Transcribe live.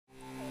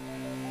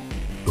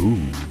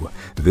Ooh,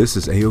 this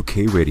is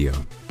AOK Radio,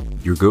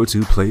 your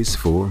go-to place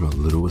for a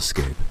little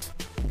escape.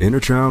 Inner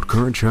child,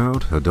 current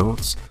child,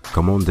 adults,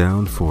 come on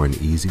down for an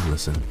easy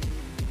listen.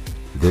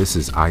 This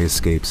is I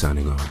Escape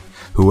signing on.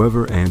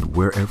 Whoever and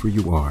wherever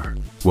you are,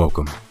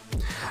 welcome.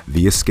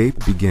 The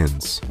escape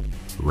begins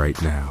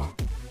right now.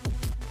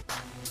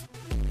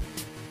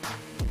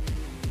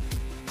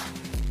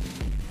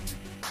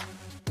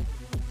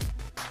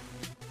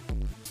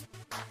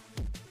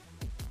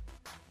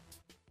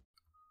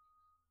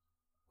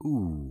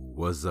 Ooh,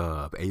 what's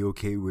up?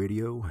 AOK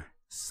Radio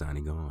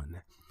signing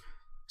on.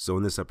 So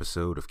in this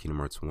episode of Kingdom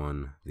Hearts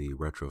 1, the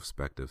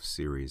retrospective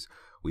series,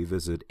 we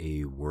visit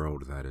a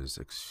world that is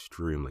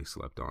extremely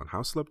slept on.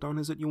 How slept on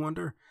is it, you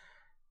wonder?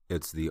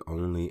 It's the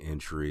only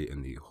entry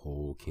in the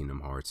whole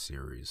Kingdom Hearts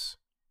series.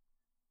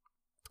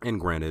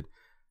 And granted,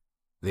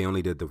 they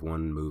only did the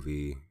one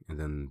movie, and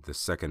then the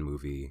second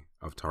movie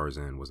of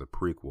Tarzan was a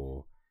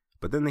prequel,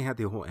 but then they had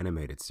the whole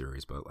animated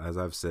series. But as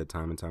I've said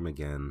time and time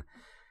again,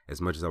 as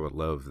much as I would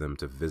love them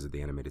to visit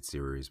the animated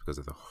series because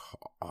of the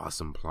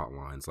awesome plot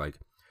lines, like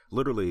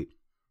literally,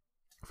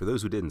 for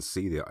those who didn't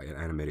see the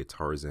animated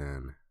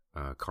Tarzan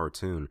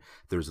cartoon,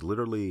 there's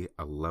literally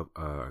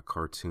a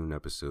cartoon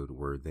episode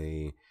where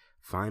they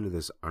find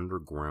this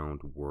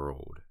underground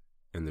world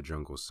in the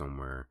jungle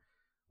somewhere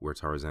where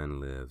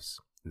Tarzan lives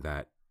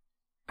that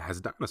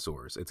has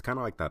dinosaurs. It's kind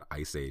of like that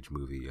Ice Age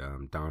movie,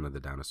 Dawn of the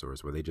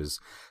Dinosaurs, where they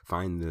just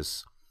find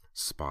this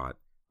spot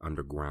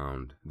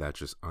underground that's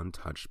just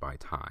untouched by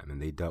time.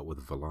 And they dealt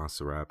with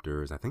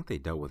velociraptors. I think they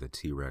dealt with a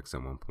T-Rex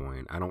at one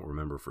point. I don't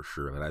remember for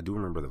sure, but I do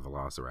remember the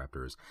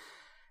velociraptors.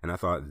 And I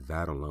thought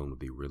that alone would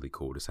be really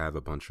cool. Just have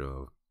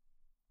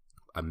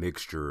a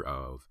mixture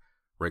of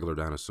regular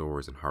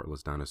dinosaurs and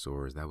heartless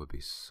dinosaurs. That would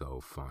be so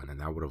fun.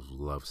 And I would have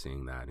loved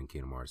seeing that in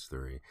Kingdom Hearts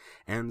 3.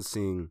 And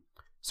seeing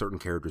certain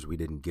characters we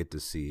didn't get to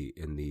see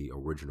in the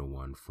original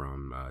one,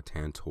 from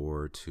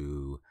Tantor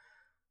to,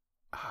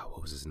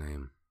 what was his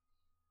name?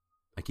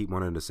 I keep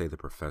wanting to say the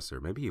Professor.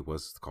 Maybe he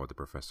was called the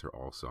Professor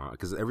also.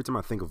 Because every time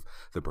I think of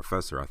the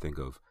Professor, I think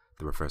of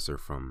the Professor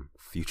from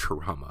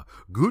Futurama.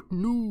 Good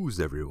news,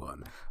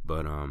 everyone.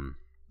 But I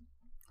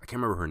can't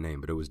remember her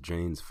name, but it was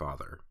Jane's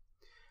father.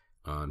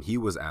 He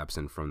was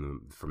absent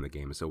from the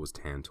game, and so was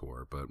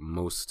Tantor. But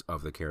most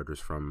of the main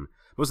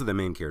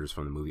characters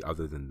from the movie,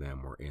 other than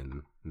them, were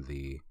in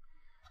the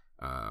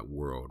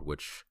world,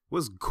 which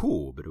was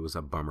cool. But it was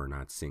a bummer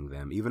not seeing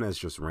them, even as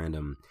just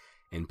random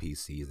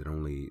NPCs that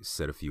only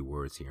said a few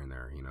words here and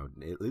there. You know,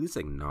 at least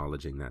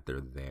acknowledging that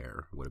they're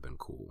there would have been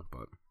cool.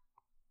 But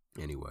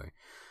anyway,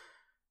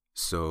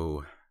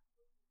 so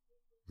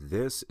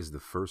this is the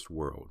first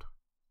world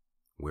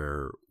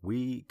where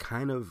we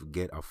kind of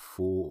get a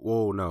full...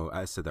 Oh, no,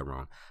 I said that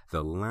wrong.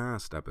 The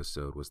last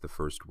episode was the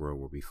first world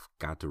where we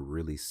got to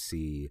really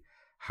see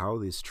how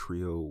this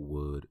trio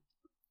would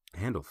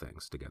handle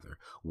things together.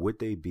 Would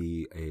they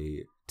be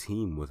a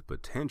team with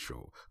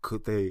potential?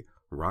 Could they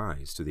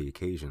rise to the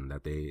occasion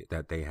that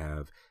they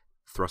have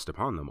thrust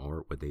upon them,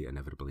 or would they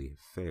inevitably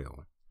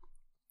fail?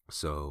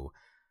 So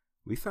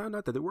we found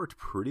out that they worked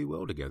pretty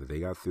well together.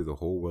 They got through the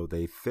whole world.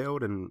 They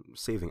failed in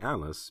saving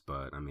Alice,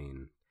 but I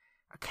mean,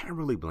 I can't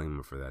really blame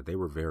them for that. They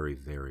were very,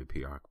 very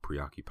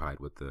preoccupied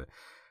with the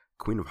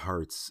Queen of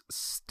Hearts'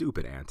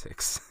 stupid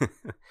antics.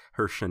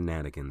 Her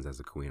shenanigans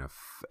as a queen,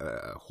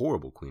 a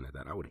horrible queen at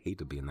that. I would hate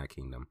to be in that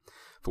kingdom.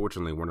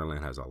 Fortunately,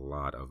 Wonderland has a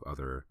lot of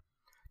other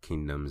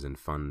kingdoms and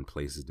fun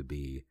places to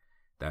be.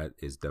 That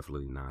is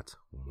definitely not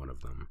one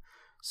of them.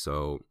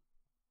 So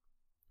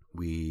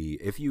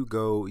if you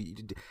go,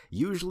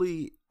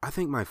 usually I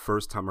think my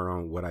first time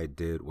around, what I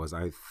did was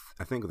I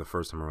think the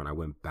first time around I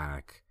went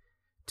back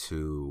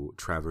to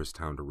Traverse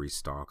Town to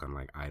restock on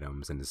like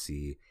items and to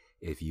see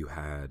if you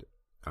had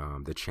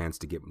the chance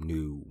to get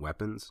new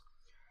weapons,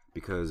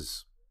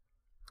 because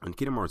in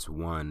Kingdom Hearts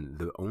 1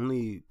 the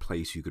only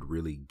place you could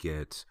really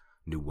get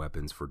new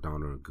weapons for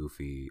Donald and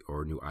Goofy,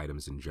 or new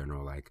items in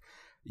general, like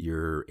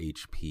your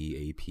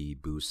HP,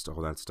 AP boost,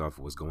 all that stuff,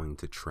 was going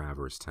to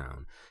Traverse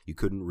Town. You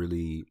couldn't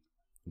really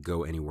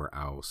go anywhere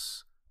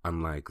else,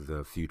 unlike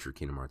the future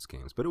Kingdom Hearts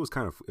games. But it was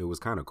kind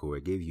of cool.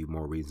 It gave you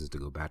more reasons to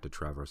go back to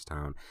Traverse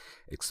Town,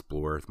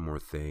 explore more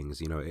things.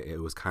 You know,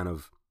 it was kind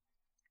of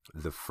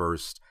the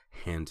first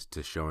hint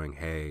to showing,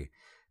 hey,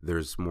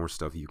 there's more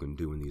stuff you can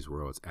do in these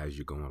worlds as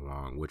you go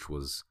along, which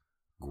was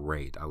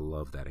great. I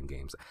love that in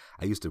games.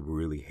 I used to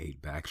really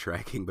hate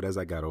backtracking, but as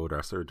I got older,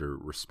 I started to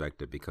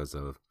respect it because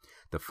of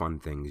the fun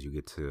things you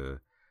get to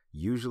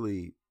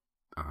usually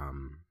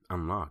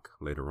unlock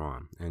later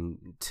on.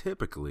 And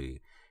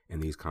typically in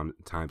these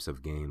types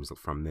of games,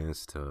 from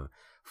this to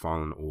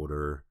Fallen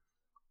Order,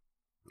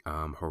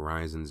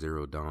 Horizon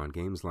Zero Dawn,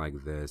 games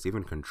like this,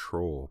 even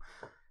Control,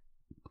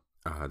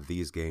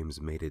 these games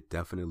made it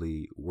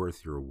definitely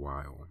worth your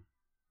while.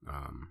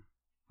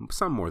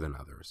 Some more than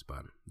others,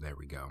 but there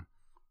we go.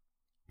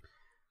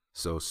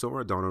 So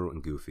Sora, Donald,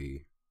 and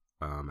Goofy,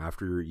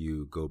 after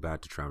you go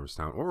back to Traverse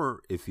Town,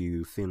 or if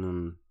you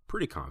feeling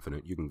pretty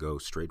confident, you can go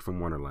straight from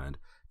Wonderland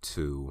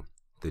to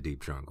the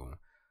Deep Jungle.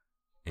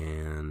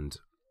 And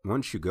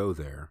once you go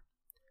there,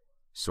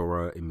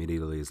 Sora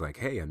immediately is like,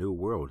 hey, a new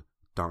world.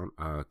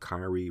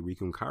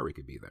 Riku and Kairi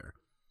could be there.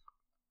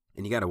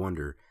 And you gotta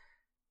wonder,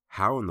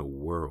 how in the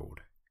world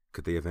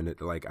could they have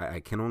ended? Like, I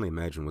can only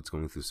imagine what's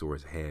going through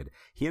Sora's head.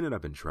 He ended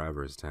up in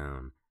Traverse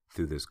Town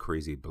through this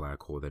crazy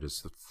black hole that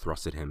just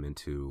thrusted him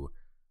into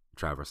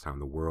Traverse Town,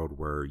 the world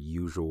where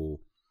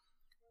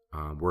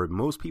where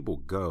most people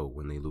go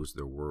when they lose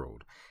their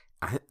world.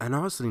 And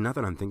honestly, now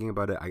that I'm thinking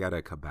about it, I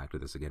gotta come back to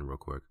this again real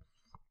quick.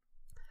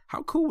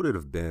 How cool would it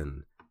have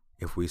been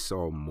if we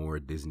saw more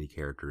Disney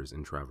characters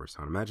in Traverse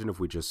Town? Imagine if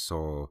we just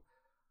saw,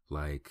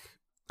 like,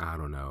 I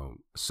don't know.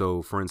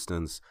 So, for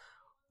instance,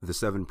 the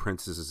Seven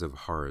Princesses of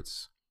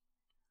Hearts.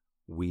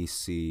 We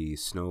see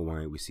Snow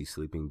White, we see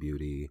Sleeping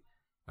Beauty,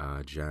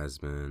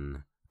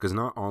 Jasmine, because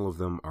not all of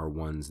them are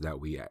ones that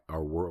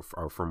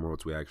are from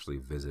worlds we actually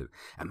visit.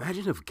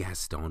 Imagine if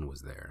Gaston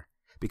was there,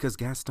 because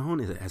Gaston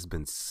has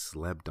been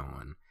slept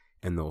on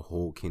in the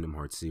whole Kingdom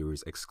Hearts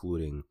series,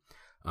 excluding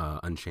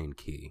Unchained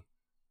Key,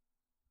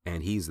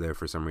 and he's there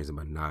for some reason,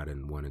 but not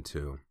in 1 and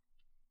 2.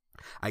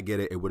 I get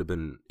it. It would have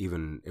been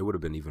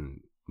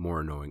even more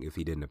annoying if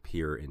he didn't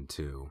appear in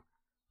 2,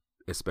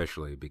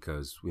 especially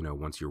because,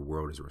 once your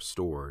world is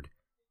restored,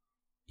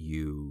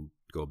 you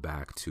go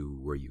back to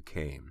where you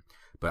came.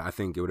 But I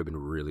think it would have been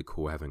really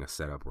cool having a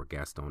setup where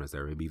Gaston is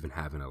there, maybe even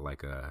having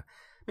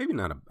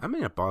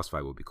a boss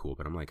fight would be cool,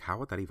 but I'm like, how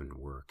would that even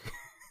work?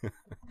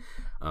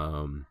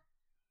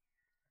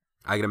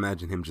 I can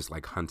imagine him just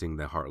like hunting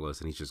the Heartless,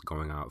 and he's just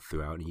going out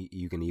throughout, and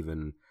you can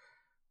even,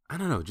 I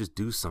don't know, just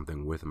do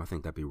something with him. I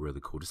think that'd be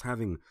really cool. Just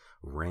having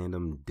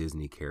random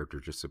Disney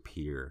characters just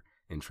appear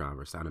in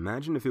Traverse Town.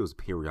 Imagine if it was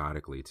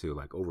periodically too,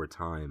 like over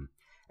time,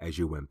 as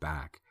you went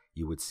back,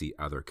 you would see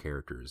other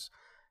characters.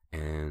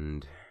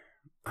 And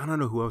I don't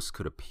know who else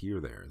could appear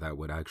there that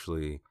would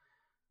actually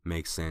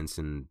make sense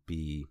and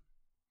be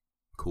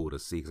cool to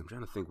see. Because I'm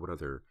trying to think what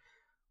other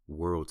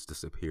worlds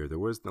disappear. There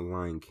was the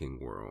Lion King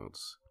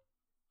worlds,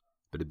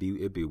 but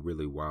it'd be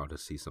really wild to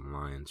see some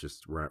lions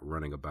just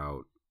running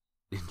about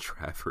in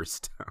Traverse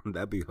Town.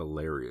 That'd be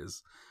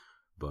hilarious.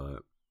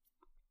 But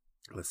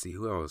let's see,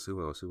 who else? So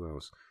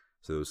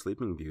there was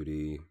Sleeping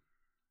Beauty.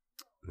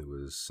 There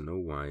was Snow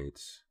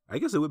White. I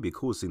guess it would be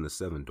cool seeing the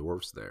 7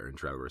 dwarfs there in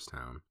Traverse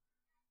Town.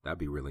 That'd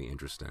be really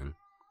interesting.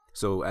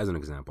 So as an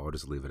example, I'll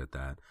just leave it at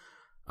that.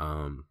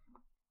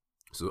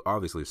 So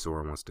obviously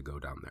Sora wants to go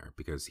down there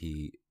because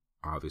he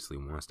obviously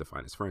wants to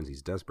find his friends.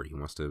 He's desperate. He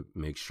wants to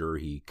make sure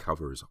he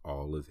covers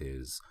all of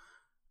his,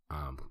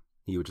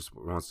 he just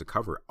wants to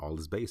cover all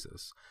his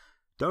bases.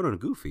 Donald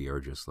and Goofy are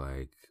just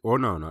like, or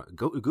no,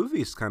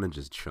 Goofy is kind of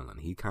just chilling.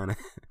 He kind of,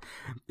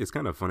 it's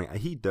kind of funny.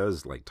 He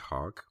does like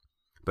talk,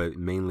 but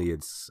mainly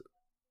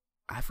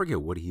I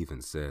forget what he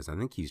even says. I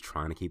think he's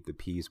trying to keep the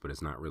peace, but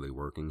it's not really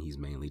working. He's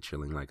mainly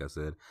chilling, like I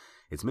said.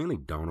 It's mainly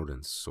Donald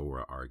and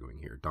Sora arguing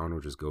here.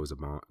 Donald just goes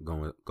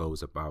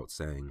about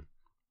saying,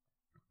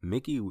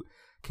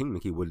 King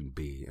Mickey wouldn't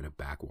be in a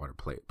backwater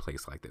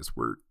place like this.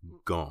 We're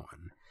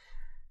gone.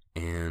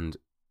 And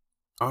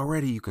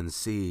already you can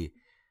see,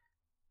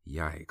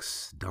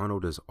 yikes,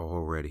 Donald is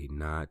already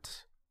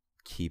not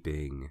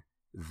keeping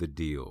the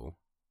deal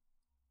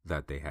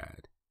that they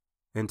had.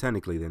 And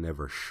technically, they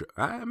never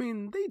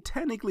they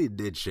technically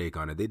did shake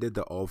on it. They did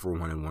the all for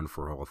one and one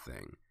for all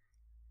thing.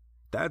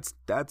 That's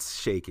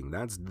shaking.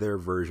 That's their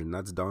version.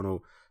 That's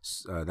Donald.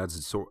 Not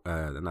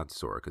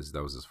Sora, because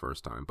that was his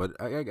first time. But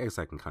I guess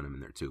I can count him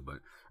in there too. But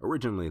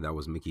originally, that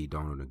was Mickey,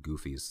 Donald, and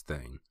Goofy's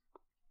thing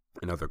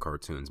in other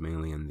cartoons,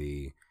 mainly in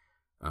the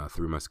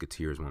Three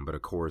Musketeers one. But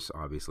of course,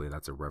 obviously,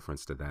 that's a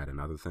reference to that and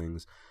other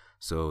things.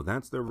 So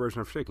that's their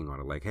version of shaking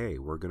on it. Like, hey,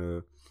 we're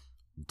gonna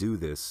do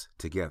this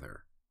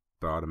together.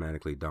 But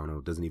automatically,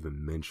 Donald doesn't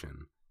even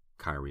mention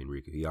Kairi and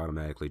Riku. He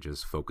automatically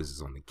just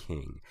focuses on the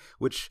king,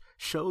 which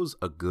shows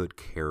a good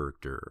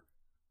character.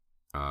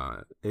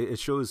 It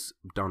shows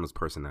Donald's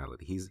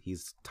personality.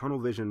 He's tunnel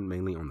vision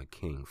mainly on the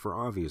king for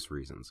obvious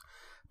reasons,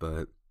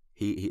 but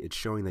it's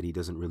showing that he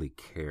doesn't really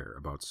care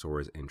about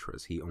Sora's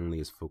interests. He only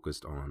is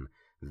focused on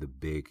the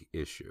big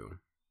issue,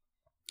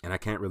 and I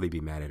can't really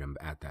be mad at him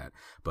at that.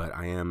 But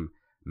I am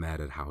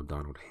mad at how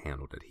Donald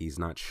handled it. He's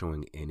not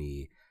showing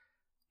any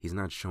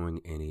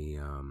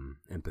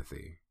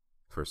empathy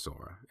for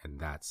Sora, and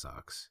that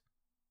sucks.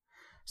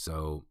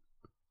 So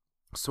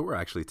Sora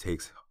actually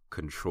takes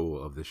control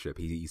of the ship.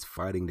 He's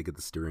fighting to get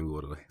the steering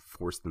wheel to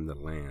force them to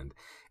land,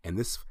 and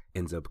this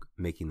ends up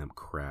making them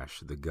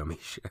crash the gummy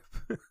ship.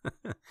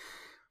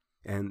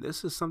 And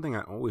this is something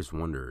I always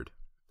wondered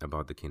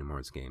about the Kingdom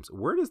Hearts games.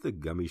 Where does the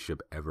gummy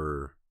ship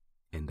ever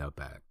end up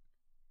at?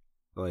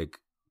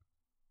 Like,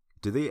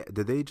 do they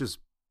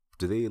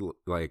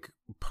like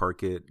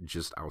park it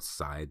just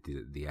outside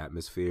the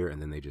atmosphere,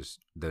 and then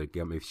the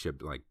gummy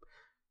ship like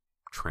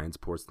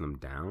transports them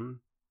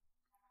down?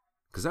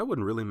 Because that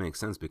wouldn't really make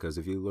sense, because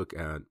if you look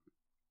at,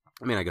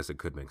 I guess it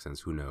could make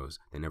sense, who knows,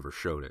 they never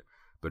showed it,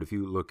 but if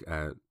you look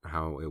at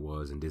how it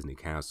was in Disney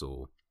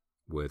Castle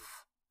with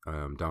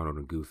Donald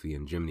and Goofy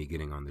and Jiminy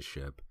getting on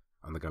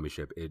the gummy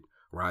ship, it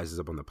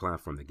rises up on the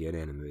platform to get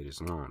in, and they just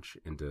launch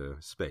into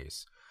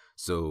space.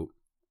 So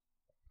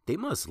they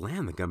must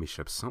land the gummy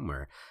ship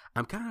somewhere.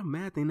 I'm kind of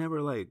mad they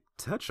never like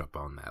touch up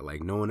on that.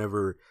 Like no one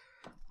ever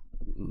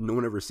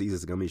sees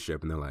this gummy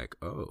ship and they're like,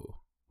 oh,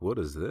 what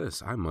is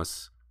this? I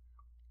must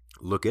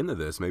look into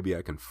this. Maybe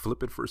I can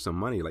flip it for some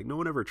money. Like, no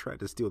one ever tried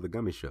to steal the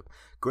gummy ship.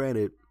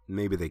 Granted,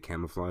 maybe they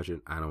camouflage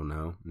it. I don't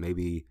know.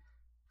 Maybe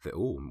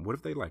what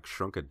if they like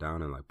shrunk it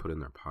down and like put it in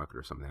their pocket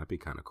or something? That'd be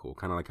kind of cool.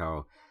 Kind of like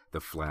how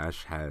the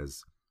Flash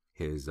has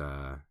his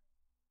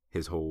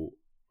whole,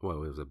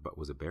 well,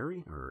 was it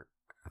Barry? Or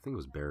I think it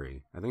was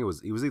Barry. I think it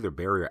was either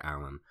Barry or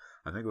Alan.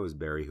 I think it was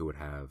Barry who would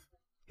have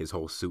his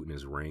whole suit in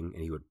his ring,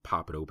 and he would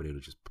pop it open and it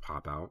would just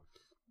pop out.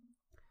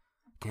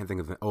 Can't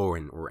think of it. Oh,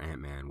 or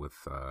Ant-Man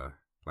with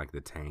like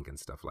the tank and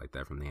stuff like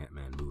that from the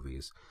Ant-Man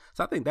movies.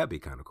 So I think that'd be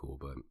kind of cool.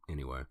 But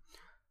anyway,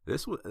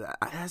 that's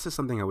just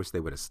something I wish they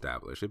would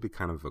establish. It'd be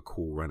kind of a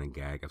cool running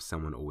gag if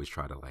someone always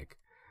tried to like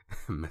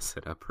mess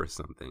it up or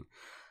something.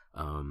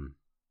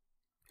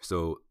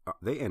 So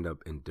they end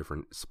up in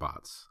different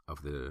spots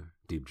of the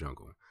deep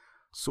jungle.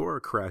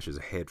 Sora crashes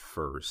head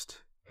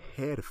first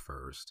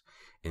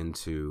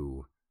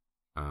into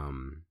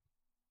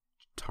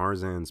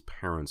Tarzan's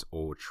parents'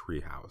 old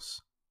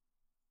treehouse.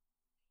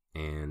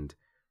 And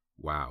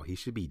wow, he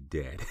should be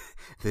dead.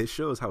 This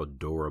shows how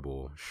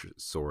adorable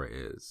Sora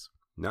is.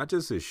 Not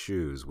just his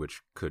shoes,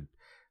 which could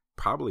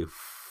probably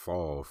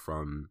fall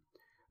from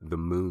the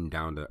moon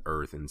down to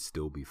Earth and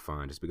still be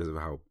fine, just because of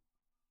how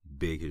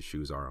big his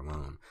shoes are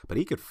alone. But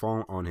he could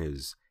fall on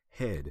his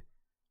head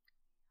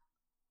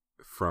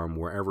from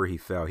wherever he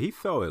fell. He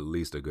fell at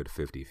least a good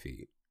 50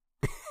 feet.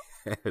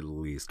 At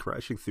least,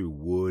 crashing through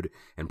wood,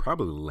 and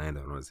probably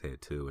landed on his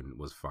head too, and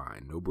was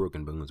fine. No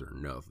broken bones or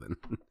nothing.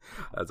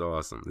 That's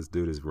awesome. This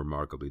dude is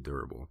remarkably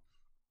durable.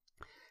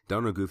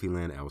 Down on Goofy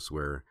Land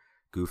elsewhere,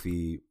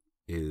 Goofy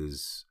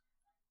is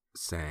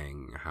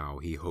saying how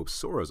he hopes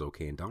Sora's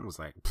okay, and Donald's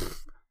like,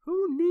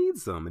 who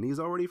needs him? And he's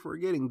already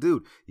forgetting,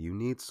 dude, you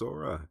need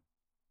Sora.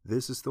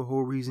 This is the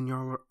whole reason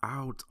y'all are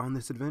out on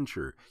this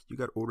adventure. You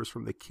got orders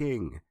from the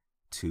king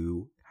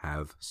to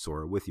have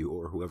Sora with you,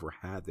 or whoever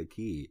had the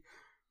key.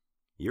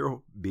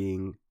 You're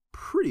being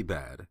pretty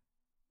bad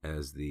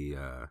as the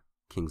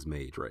king's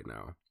mage right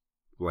now.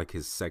 Like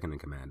his second in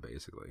command,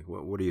 basically.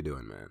 What are you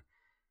doing, man?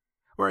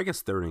 Or I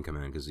guess third in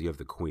command, because you have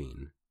the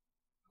Queen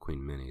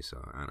Minnie,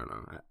 so I don't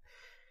know.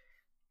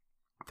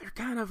 They're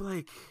kind of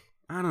like,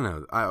 I don't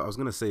know. I was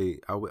gonna say,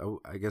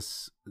 I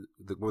guess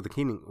the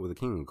king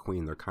and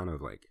queen, they're kind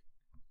of like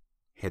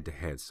head to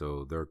head,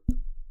 so they're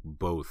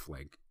both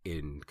like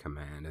in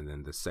command, and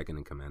then the second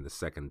in command, the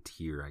second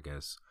tier, I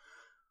guess,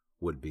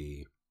 would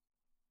be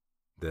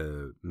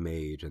the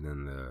mage, and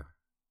then the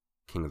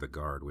king of the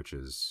guard, which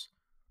is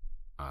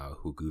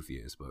who Goofy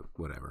is, but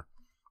whatever.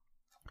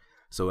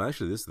 So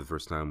actually, this is the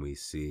first time we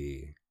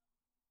see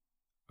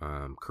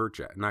Turk,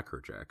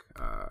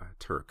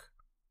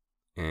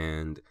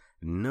 and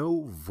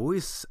no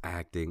voice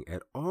acting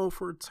at all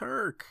for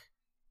Turk.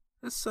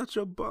 That's such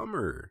a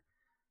bummer.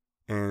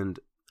 And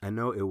I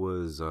know it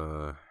was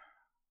oh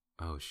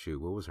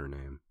shoot, what was her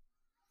name?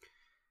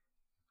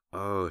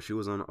 Oh, she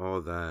was on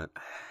All That.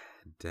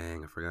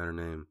 Dang, I forgot her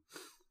name.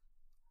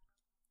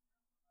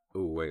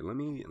 Oh wait, let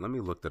me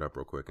look that up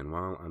real quick, and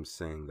while I'm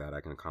saying that, I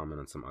can comment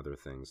on some other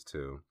things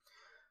too.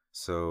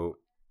 So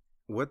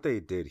what they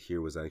did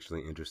here was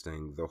actually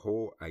interesting. The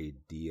whole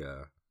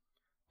idea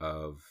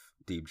of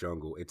Deep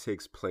Jungle, it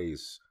takes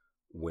place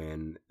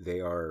when they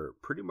are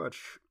pretty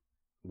much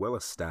well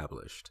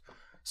established.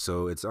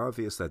 So it's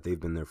obvious that they've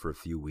been there for a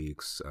few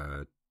weeks.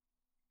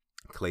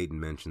 Clayton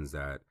mentions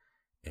that,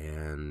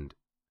 and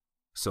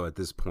so at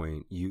this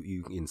point,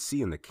 you can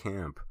see in the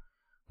camp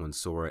when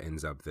Sora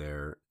ends up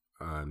there,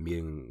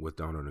 meeting with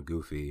Donald and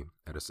Goofy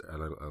at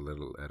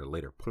a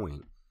later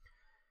point.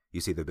 You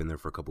see they've been there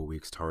for a couple of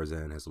weeks.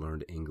 Tarzan has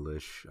learned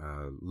English,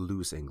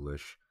 loose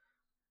English,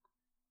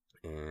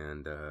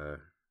 and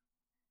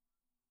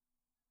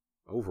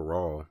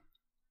overall,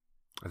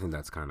 I think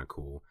that's kind of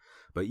cool.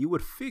 But you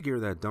would figure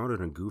that Donald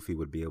and Goofy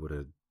would be able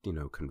to,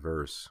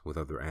 converse with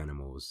other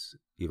animals,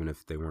 even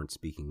if they weren't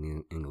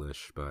speaking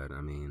English. But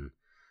I mean,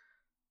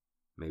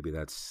 maybe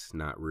that's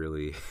not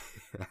really,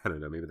 I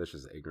don't know, maybe that's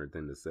just an ignorant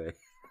thing to say.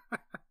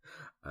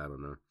 I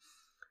don't know.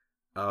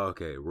 Oh,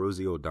 okay,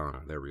 Rosie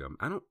O'Donnell, there we go.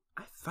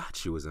 I thought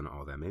she was in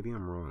All That. Maybe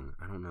I'm wrong.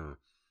 I don't know.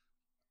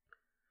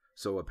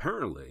 So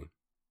apparently,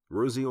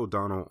 Rosie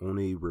O'Donnell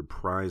only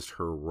reprised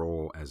her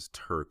role as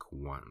Turk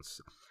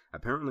once.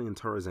 Apparently in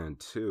Tarzan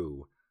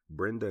 2,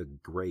 Brenda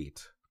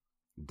Great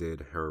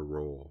did her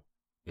role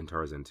in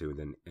Tarzan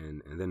 2.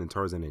 And then in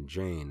Tarzan and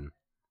Jane,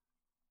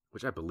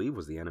 which I believe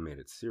was the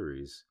animated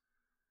series,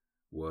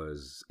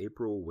 was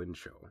April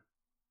Winchell.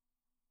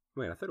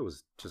 Wait, I thought it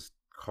was just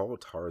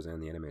called Tarzan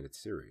the Animated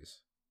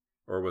Series.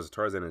 Or was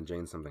Tarzan and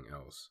Jane something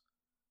else?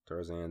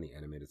 Tarzan the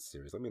Animated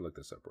Series. Let me look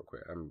this up real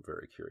quick. I'm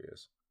very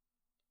curious.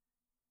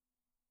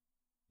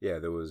 Yeah,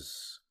 there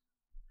was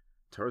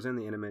Tarzan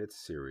the Animated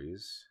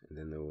Series, and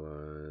then there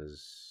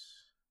was...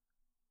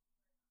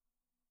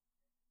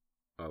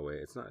 Oh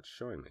wait, it's not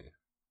showing me.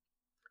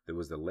 There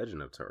was The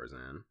Legend of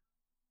Tarzan.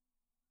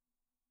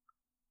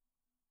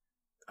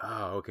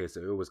 Oh, okay,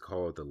 so it was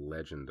called The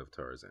Legend of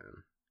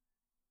Tarzan.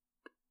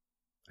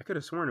 I could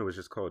have sworn it was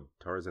just called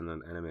Tarzan the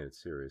Animated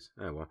Series.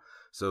 Oh, well.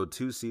 So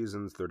 2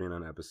 seasons,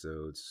 39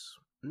 episodes.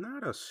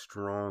 Not a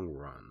strong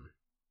run,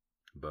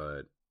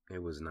 but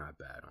it was not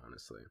bad,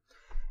 honestly.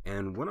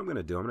 And what I'm going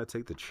to do, I'm going to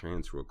take the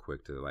chance real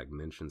quick to, like,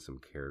 mention some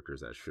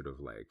characters that should have,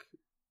 like,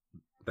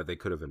 that they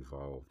could have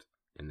involved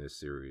in this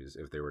series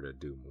if they were to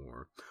do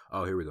more.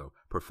 Oh, here we go.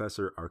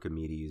 Professor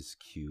Archimedes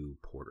Q.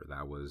 Porter.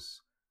 That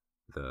was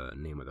the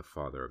name of the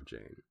father of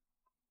Jane.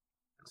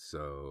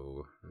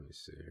 So, let me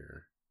see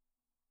here.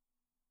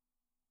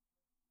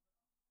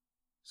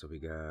 So we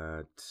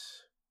got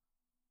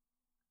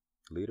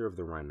leader of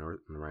the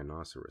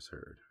rhinoceros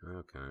herd.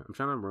 Okay. I'm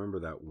trying to remember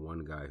that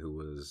one guy who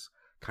was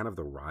kind of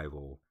the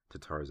rival to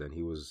Tarzan.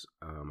 He was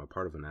a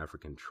part of an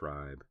African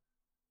tribe.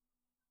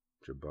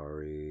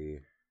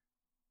 Jabari.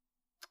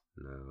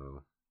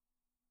 No.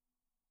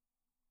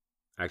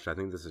 Actually, I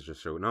think this is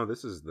just show. No,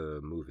 this is the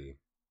movie.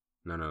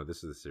 No,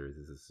 this is the series.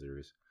 This is the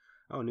series.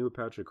 Oh, Neil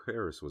Patrick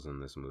Harris was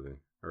in this movie.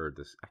 Or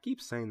this. I keep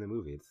saying the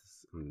movie.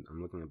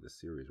 I'm looking up the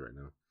series right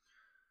now.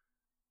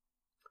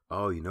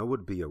 Oh, you know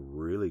what would be a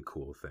really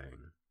cool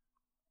thing?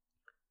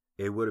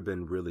 It would have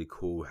been really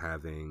cool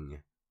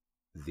having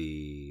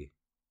the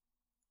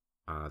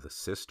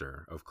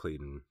sister of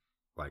Clayton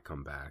like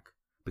come back,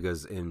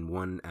 because in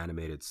one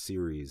animated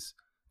series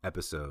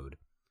episode,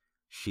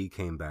 she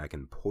came back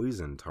and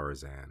poisoned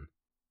Tarzan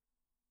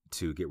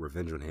to get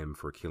revenge on him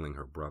for killing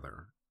her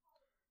brother.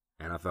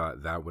 And I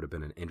thought that would have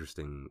been an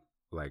interesting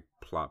like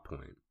plot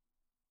point.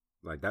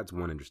 Like that's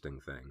one interesting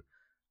thing.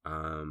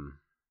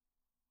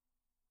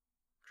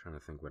 Trying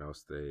to think what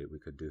else we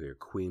could do here.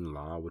 Queen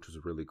Law, which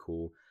was really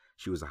cool.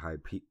 She was a high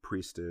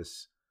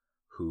priestess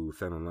who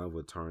fell in love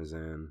with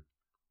Tarzan,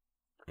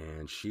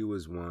 and she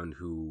was one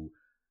who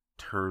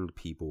turned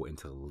people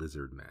into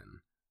lizard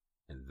men,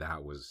 and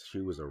she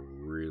was a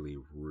really,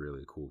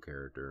 really cool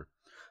character.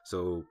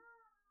 So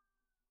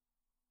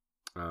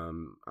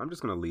I'm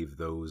just gonna leave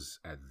those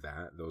at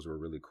that. Those were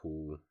really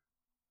cool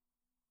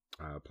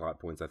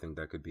plot points. I think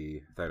that could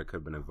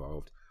have been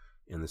involved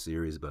in the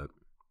series, but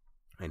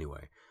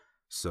anyway.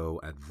 So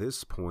at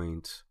this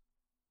point,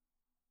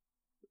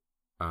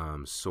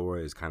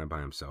 Sora is kind of by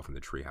himself in the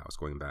treehouse,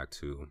 going back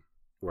to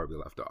where we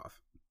left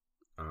off,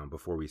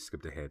 before we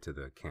skipped ahead to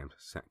the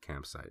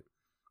campsite.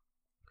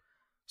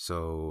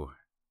 So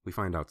we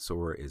find out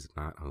Sora is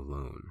not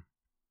alone,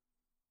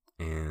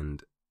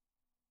 and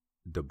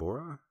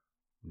Deborah?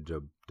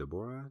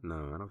 Deborah?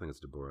 No, I don't think it's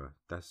Deborah.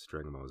 That's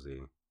Dragon Ball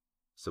Z.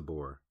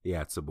 Sabor.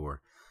 Yeah, it's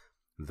Sabor.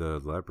 The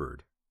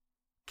leopard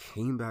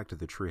came back to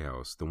the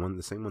treehouse,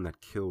 the same one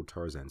that killed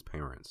Tarzan's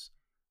parents.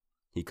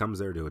 He comes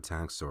there to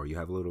attack Sora. You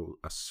have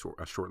a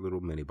short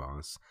little mini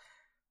boss,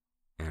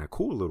 and a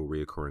cool little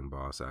reoccurring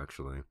boss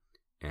actually.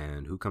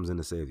 And who comes in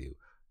to save you?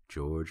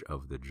 George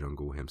of the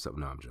Jungle himself.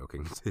 No, I'm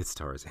joking. It's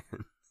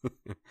Tarzan.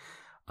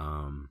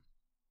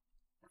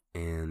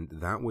 And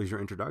that was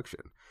your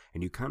introduction.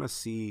 And you kind of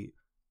see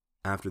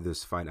after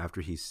this fight, after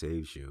he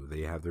saves you,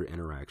 they have their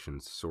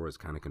interactions. Sora's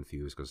kind of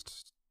confused because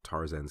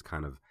Tarzan's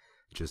kind of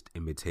just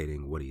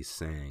imitating what he's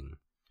saying,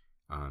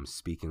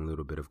 speaking a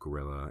little bit of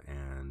gorilla,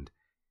 and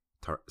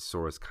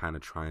Sora's kind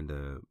of trying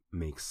to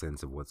make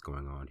sense of what's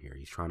going on here.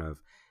 He's trying to,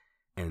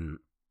 and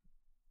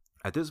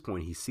at this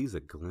point, he sees a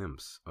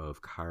glimpse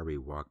of Kairi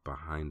walk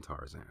behind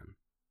Tarzan,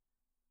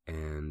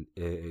 and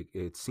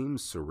it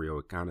seems surreal.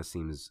 It kind of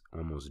seems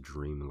almost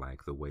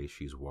dreamlike the way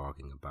she's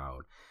walking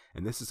about,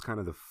 and this is kind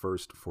of the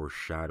first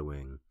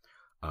foreshadowing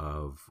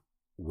of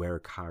where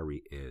Kairi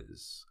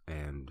is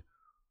and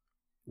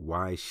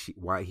why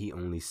he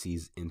only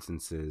sees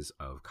instances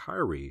of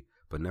Kairi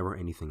but never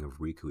anything of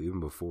Riku, even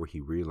before he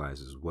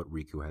realizes what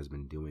Riku has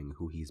been doing,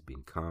 who he's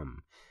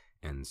become,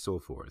 and so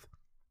forth.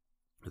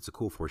 It's a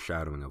cool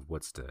foreshadowing of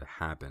what's to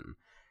happen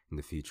in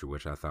the future,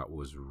 which I thought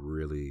was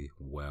really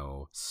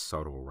well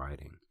subtle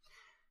writing.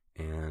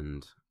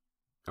 And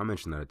I'll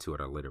mention that too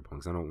at a later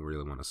point because I don't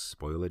really want to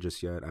spoil it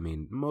just yet. I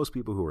mean, most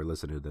people who are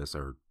listening to this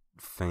are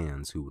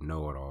fans who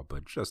know it all,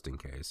 but just in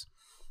case,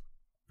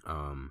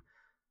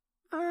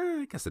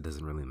 I guess it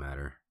doesn't really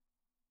matter.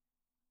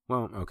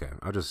 Well, okay,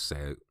 I'll just say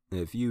it.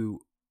 If you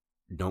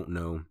don't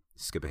know,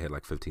 skip ahead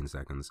like 15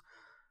 seconds.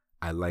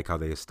 I like how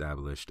they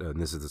established,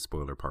 and this is the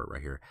spoiler part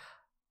right here.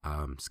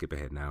 Skip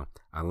ahead now.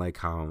 I like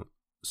how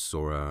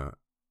Sora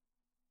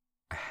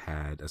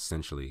had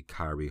essentially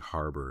Kairi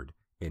harbored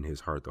in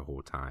his heart the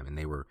whole time, and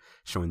they were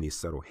showing these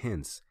subtle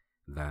hints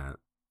that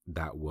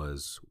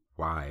was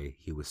why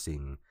he was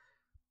seeing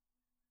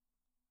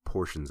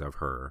portions of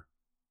her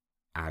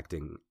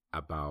acting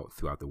about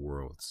throughout the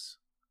worlds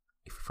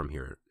from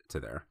here to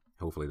there.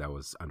 Hopefully that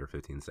was under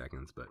 15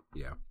 seconds, but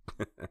yeah.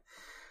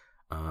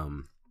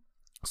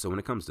 So when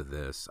it comes to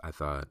this, I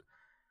thought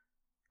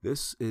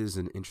this is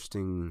an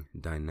interesting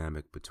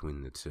dynamic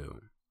between the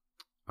two.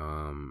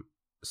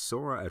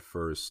 Sora at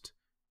first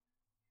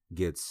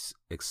gets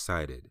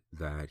excited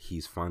that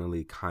he's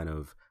finally kind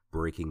of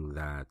breaking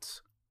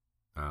that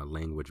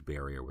language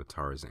barrier with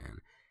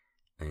Tarzan.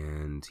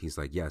 And he's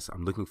like, yes,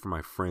 I'm looking for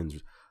my friends,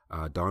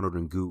 Donald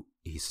and Goot.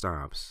 He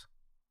stops,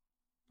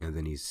 and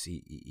then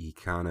he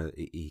kind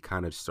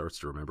of starts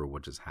to remember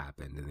what just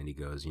happened, and then he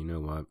goes, you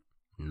know what?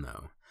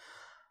 No,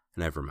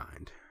 never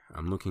mind.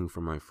 I'm looking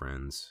for my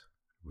friends,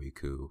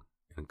 Riku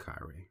and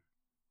Kairi.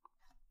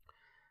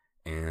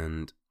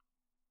 And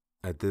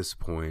at this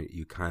point,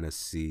 you kind of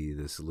see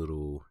this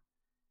little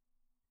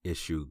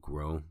issue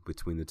grow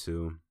between the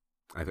two.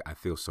 I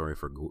feel sorry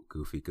for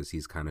Goofy because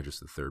he's kind of just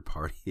the third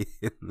party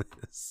in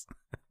this.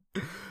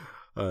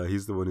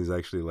 He's the one who's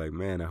actually like,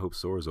 man, I hope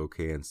Sora's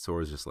okay. And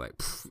Sora's just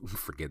like,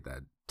 forget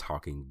that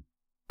talking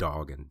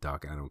dog and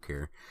duck. I don't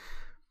care.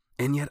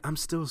 And yet I'm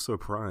still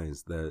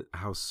surprised that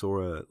how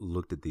Sora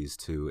looked at these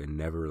two and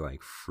never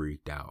like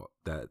freaked out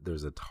that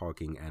there's a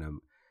talking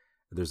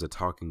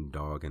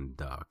dog and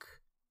duck.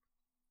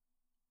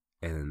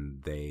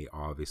 And they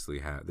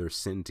obviously they're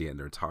sentient,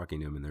 they're talking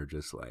to him, and they're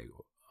just like,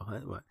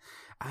 what?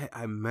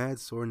 I'm mad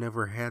Sora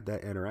never had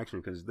that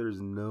interaction because there's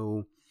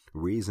no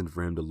reason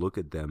for him to look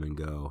at them and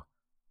go,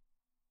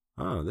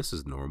 oh, this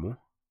is normal.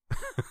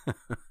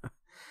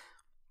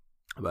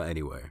 But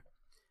anyway,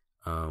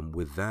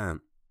 with that,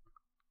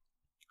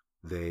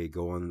 they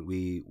go on,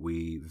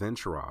 we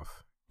venture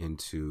off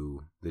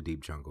into the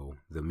deep jungle.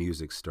 The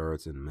music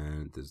starts, and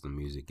man, does the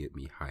music get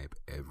me hype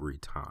every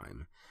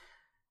time.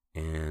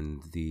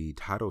 And the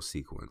title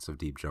sequence of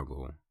Deep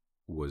Jungle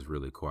was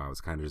really cool. I was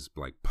kind of just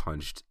like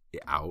punched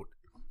out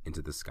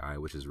into the sky,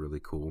 which is really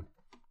cool.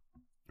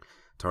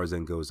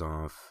 Tarzan goes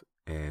off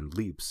and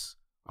leaps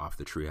off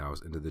the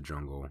treehouse into the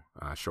jungle,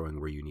 showing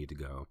where you need to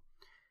go.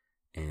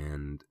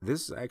 And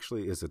this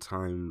actually is a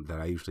time that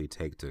I usually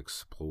take to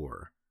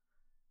explore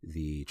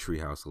the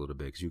treehouse a little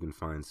bit, because you can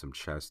find some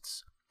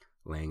chests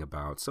laying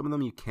about. Some of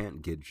them you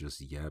can't get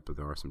just yet, but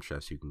there are some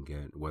chests you can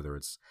get, whether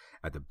it's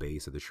at the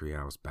base of the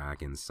treehouse,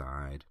 back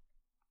inside,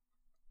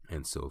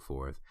 and so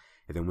forth.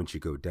 And then once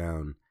you go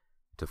down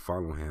to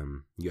follow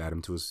him, you add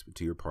him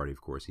to your party,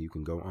 of course, and you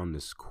can go on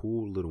this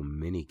cool little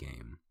mini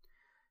game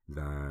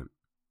that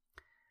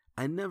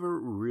I never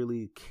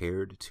really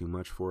cared too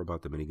much for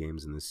about the mini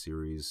games in this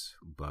series,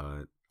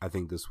 but I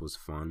think this was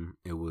fun.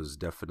 It was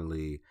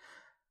definitely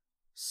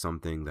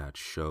something that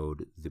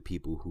showed the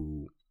people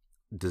who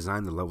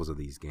design the levels of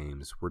these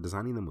games were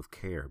designing them with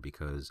care,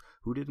 because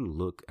who didn't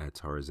look at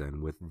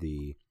Tarzan with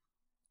the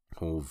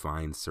whole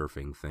vine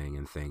surfing thing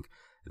and think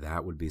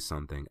that would be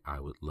something I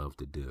would love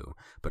to do,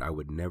 but I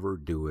would never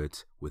do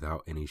it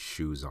without any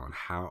shoes on.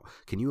 How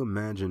can you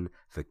imagine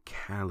the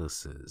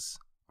calluses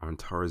on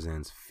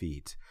Tarzan's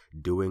feet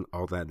doing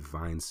all that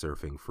vine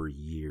surfing for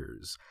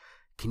years?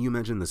 Can you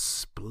imagine the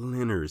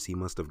splinters he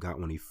must have got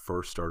when he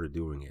first started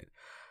doing it?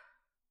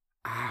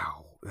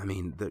 Ow. I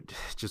mean,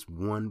 just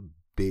one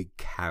big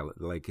callus,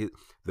 like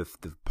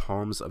the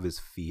palms of his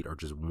feet are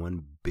just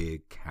one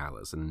big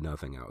callus and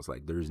nothing else.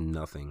 Like there's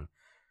nothing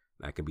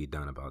that can be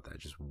done about that.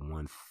 Just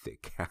one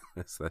thick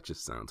callus. That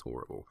just sounds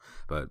horrible,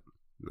 but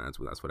that's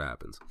what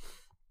happens.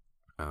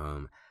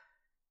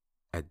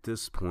 At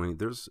this point,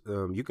 there's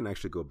you can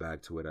actually go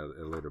back to it at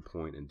a later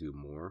point and do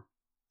more.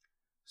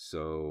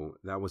 So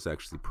that was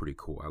actually pretty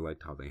cool. I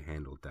liked how they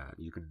handled that.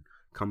 You can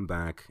come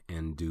back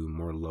and do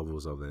more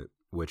levels of it,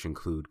 which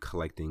include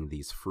collecting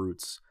these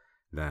fruits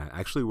that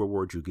actually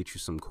reward you, get you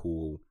some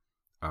cool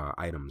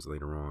items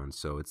later on.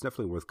 So it's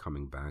definitely worth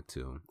coming back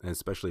to, and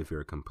especially if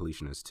you're a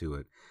completionist to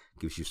it,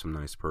 gives you some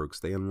nice perks.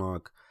 They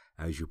unlock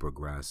as you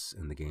progress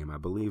in the game. I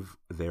believe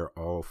they're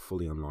all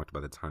fully unlocked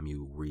by the time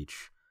you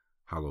reach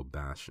Hollow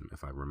Bastion,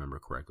 if I remember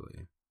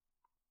correctly.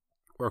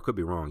 Or I could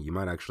be wrong. You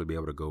might actually be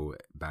able to go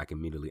back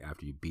immediately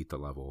after you beat the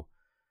level,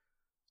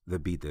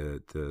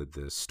 the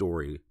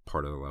story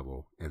part of the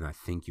level, and I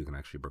think you can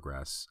actually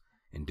progress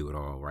and do it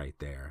all right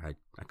there.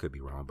 I could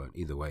be wrong, but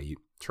either way, you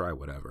try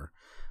whatever.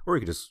 Or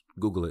you could just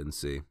Google it and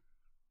see.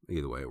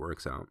 Either way, it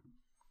works out.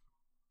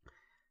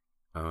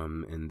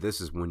 And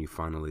this is when you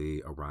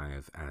finally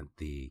arrive at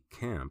the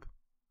camp.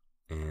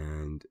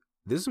 And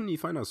this is when you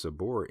find out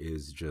Sabor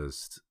is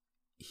just,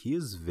 he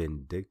is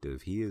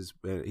vindictive. He's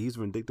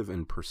vindictive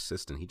and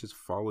persistent. He just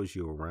follows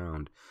you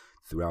around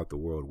throughout the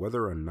world,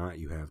 whether or not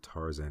you have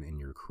Tarzan in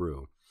your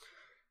crew.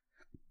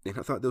 And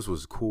I thought this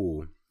was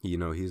cool. You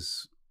know,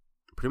 he's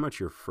pretty much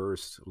your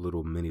first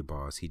little mini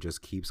boss. He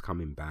just keeps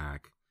coming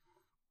back,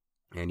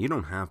 and you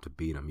don't have to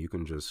beat him. You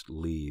can just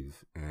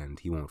leave and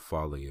he won't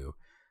follow you.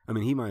 I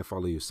mean, he might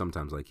follow you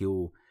sometimes. Like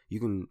you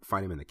can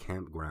fight him in the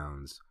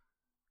campgrounds,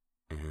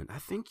 and I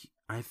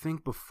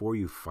think before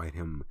you fight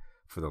him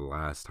for the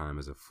last time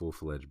as a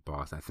full-fledged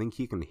boss, I think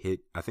he can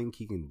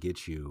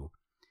get you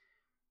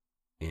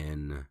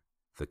in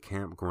the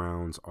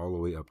campgrounds all the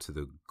way up to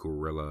the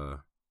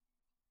gorilla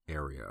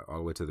area, all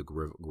the way to the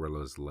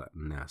gorilla's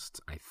nest,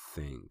 I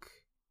think.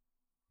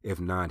 If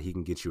not, he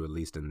can get you at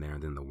least in there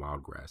and then the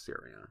wild grass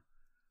area.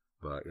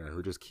 But yeah,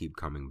 he'll just keep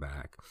coming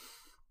back.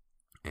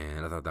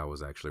 And I thought that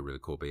was actually really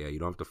cool. But yeah, you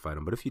don't have to fight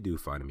him. But if you do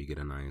fight him, you get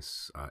a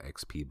nice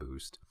XP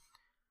boost.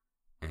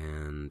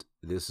 And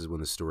this is when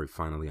the story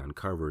finally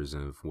uncovers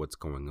of what's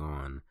going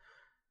on.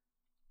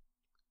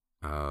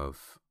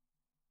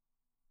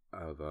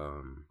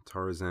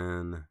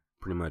 Tarzan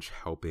pretty much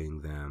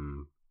helping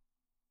them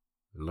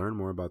learn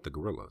more about the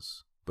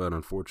gorillas. But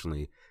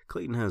unfortunately,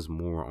 Clayton has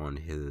more on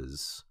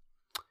his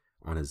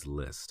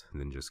list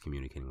than just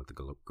communicating with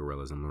the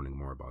gorillas and learning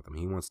more about them.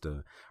 He wants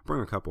to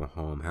bring a couple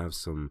home, have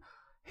some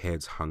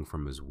heads hung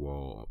from his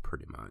wall,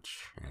 pretty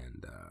much,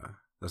 and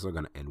that's not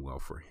going to end well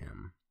for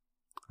him.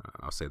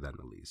 I'll say that in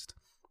the least.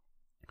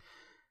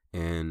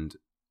 And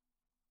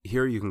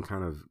here you can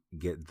kind of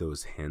get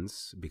those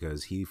hints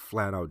because he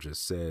flat out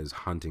just says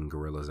hunting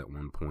gorillas at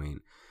one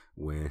point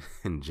when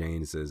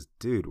Jane says,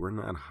 dude, we're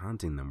not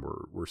hunting them,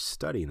 we're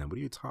studying them. What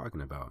are you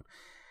talking about?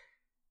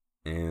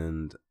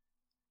 And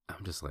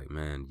I'm just like,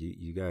 man,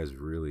 you guys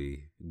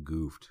really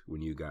goofed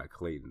when you got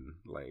Clayton.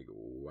 Like,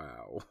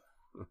 wow.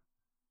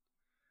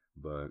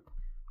 But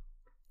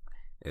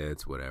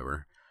it's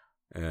whatever.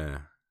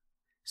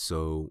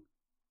 So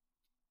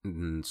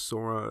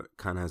Sora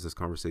kind of has this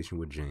conversation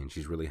with Jane.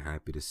 She's really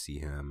happy to see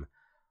him.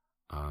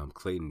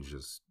 Clayton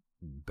just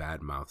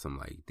badmouths him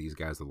like, these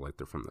guys look like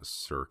they're from the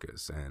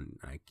circus, and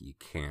like you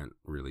can't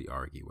really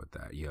argue with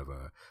that. You have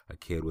a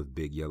kid with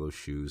big yellow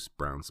shoes,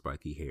 brown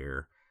spiky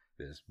hair,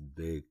 this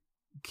big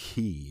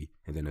key,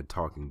 and then a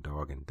talking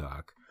dog and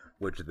duck,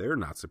 which they're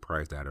not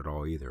surprised at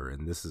all either.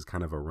 And this is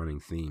kind of a running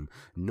theme.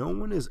 No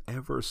one is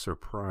ever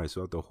surprised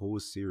throughout the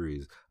whole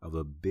series of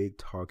a big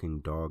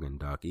talking dog and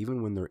duck,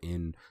 even when they're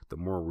in the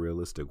more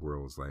realistic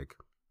worlds like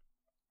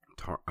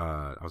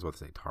I was about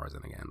to say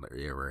Tarzan again, but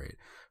yeah, right,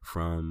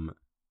 from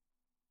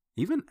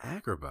even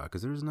Agrabah,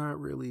 because there's not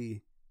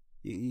really,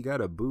 you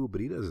got Abu,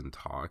 but he doesn't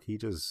talk. He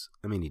just,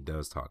 I mean, he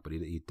does talk, but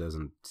he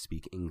doesn't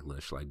speak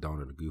English like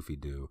Donald and Goofy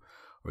do.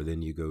 Or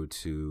then you go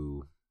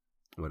to,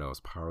 what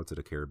else, Pirates of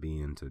the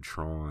Caribbean, to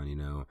Tron, you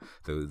know,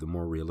 the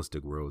more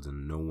realistic worlds,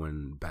 and no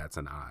one bats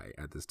an eye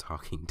at this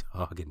talking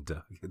dog and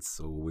duck. It's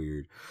so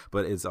weird,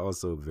 but it's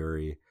also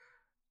very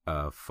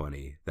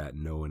funny that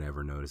no one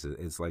ever notices.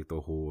 It's like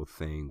the whole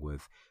thing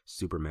with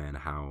Superman,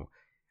 how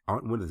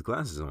when his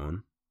glasses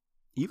on,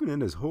 even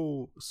in his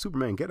whole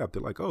Superman getup,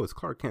 they're like, oh, it's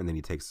Clark Kent. Then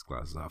he takes his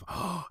glasses off.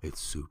 Oh,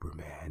 it's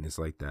Superman. It's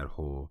like that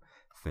whole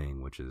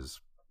thing, which is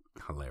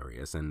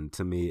hilarious. And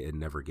to me, it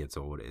never gets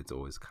old. It's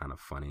always kind of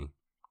funny,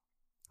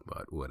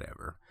 but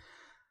whatever.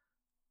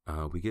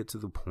 We get to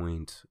the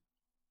point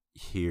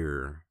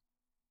here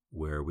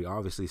where we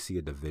obviously see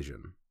a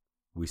division.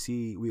 We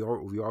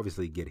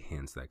obviously get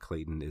hints that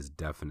Clayton is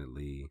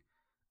definitely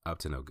up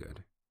to no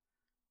good.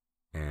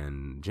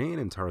 And Jane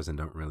and Tarzan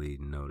don't really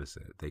notice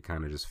it. They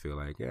kind of just feel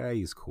like, yeah,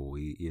 he's cool.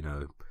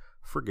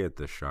 Forget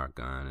the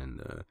shotgun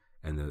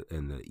and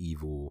the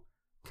evil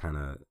kind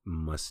of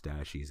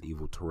mustache. He's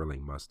evil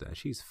twirling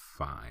mustache. He's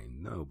fine.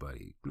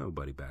 Nobody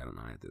bat an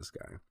eye at this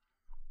guy.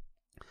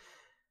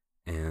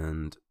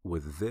 And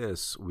with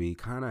this, we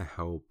kind of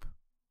help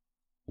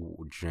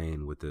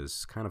Jane with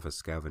this kind of a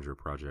scavenger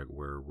project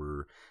where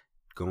we're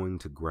going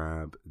to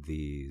grab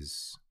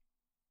these.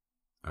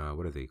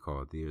 What are they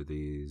called? They're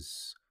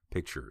these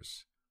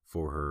pictures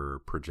for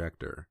her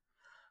projector,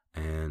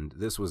 and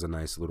this was a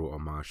nice little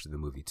homage to the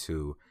movie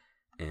too.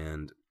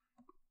 And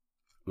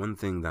one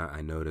thing that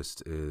I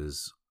noticed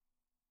is,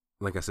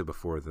 like I said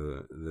before,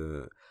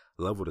 the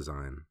level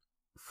design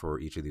for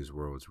each of these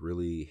worlds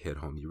really hit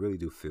home. You really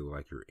do feel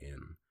like you're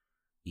in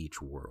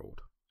each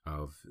world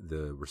of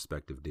the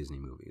respective Disney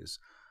movies.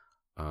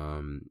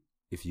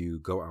 If you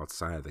go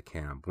outside the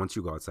camp, once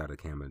you go outside the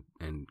camp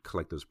and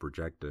collect those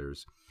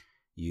projectors,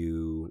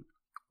 you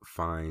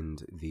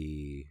find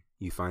the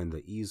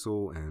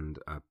easel and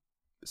a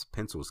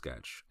pencil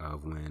sketch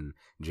of when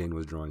Jane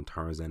was drawing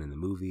Tarzan in the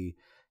movie.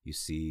 You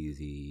see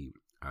the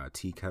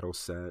tea kettle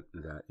set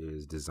that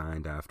is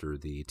designed after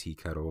the tea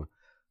kettle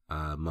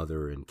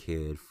mother and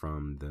kid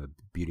from the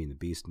Beauty and the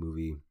Beast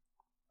movie,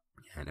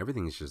 and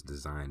everything is just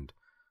designed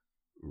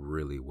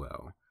really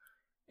well.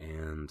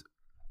 And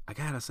I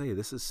gotta say,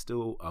 this is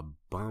still a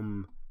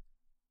bummer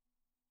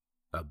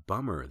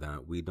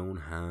that we don't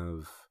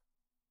have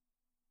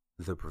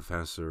the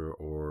professor,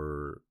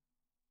 or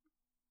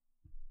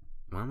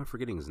why am I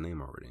forgetting his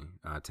name already?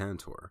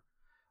 Tantor.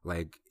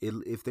 Like,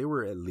 if they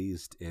were at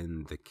least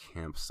in the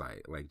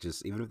campsite, like,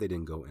 just even if they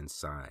didn't go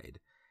inside,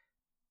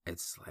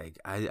 it's like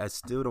I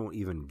still don't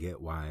even get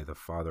why the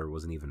father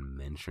wasn't even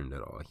mentioned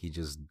at all. He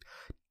just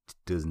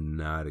does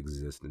not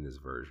exist in this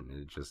version.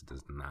 It just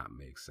does not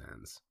make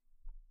sense.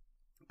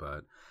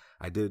 But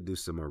I did do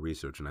some more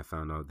research, and I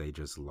found out they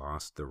just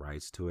lost the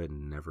rights to it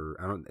and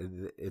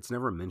it's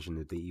never mentioned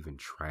that they even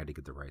tried to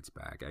get the rights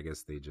back. I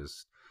guess they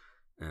just,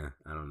 I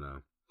don't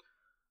know.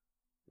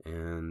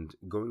 And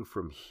going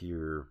from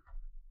here,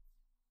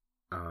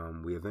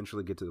 we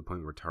eventually get to the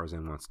point where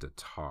Tarzan wants to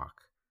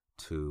talk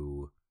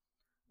to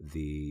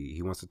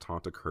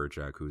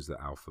Kerchak, who's the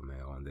alpha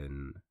male, and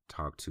then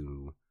talk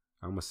to,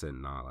 I almost said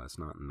Nala. It's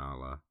not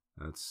Nala.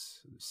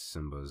 That's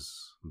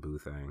Simba's boo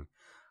thing.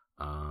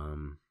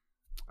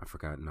 I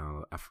forgot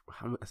Nala. I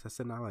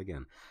said Nala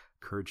again.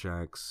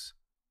 Kerchak's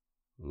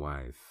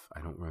wife.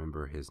 I don't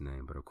remember his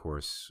name, but of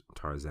course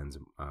Tarzan's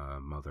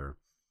mother.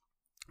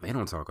 They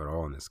don't talk at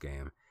all in this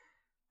game.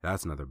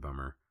 That's another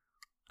bummer.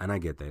 And I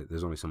get that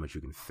there's only so much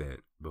you can fit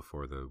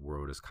before the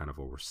world is kind of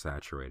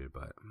oversaturated,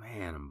 but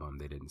man, I'm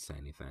bummed they didn't say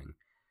anything.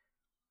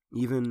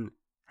 Even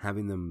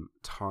having them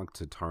talk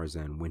to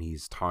Tarzan when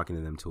he's talking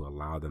to them to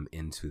allow them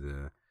into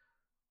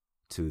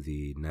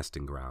the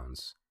nesting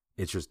grounds,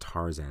 it's just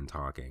Tarzan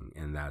talking,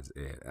 and that's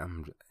it.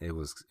 It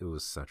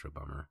was such a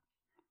bummer.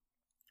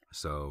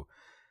 So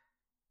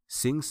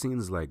seeing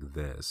scenes like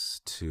this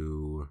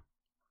to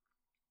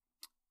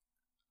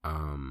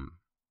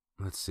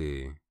let's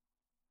see,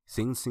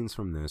 seeing scenes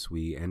from this,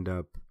 we end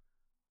up,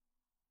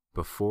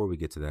 before we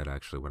get to that,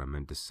 actually what I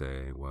meant to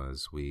say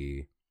was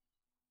we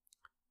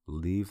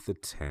leave the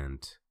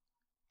tent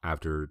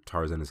after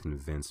Tarzan is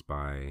convinced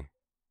by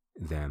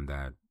them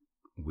that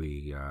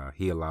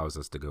he allows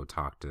us to go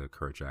talk to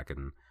Kerchak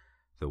and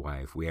the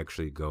wife. We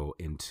actually go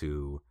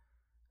into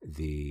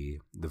the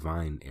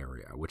vine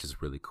area, which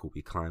is really cool.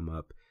 We climb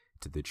up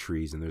to the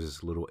trees, and there's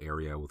this little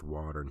area with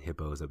water and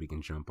hippos that we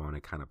can jump on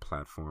and kind of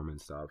platform and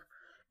stuff.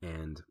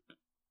 And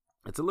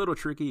it's a little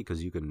tricky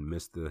because you can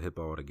miss the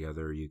hippo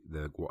altogether.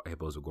 The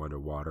hippos will go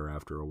underwater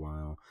after a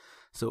while.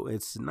 So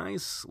it's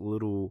nice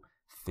little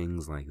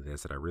things like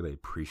this that I really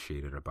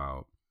appreciated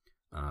about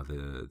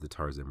the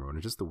Tarzan world,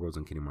 and just the worlds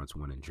in Kingdom Hearts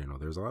 1 in general.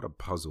 There's a lot of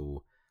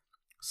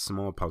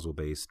small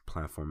puzzle-based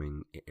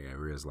platforming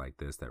areas like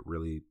this that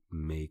really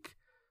make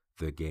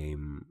the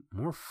game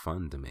more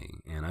fun to me.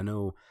 And I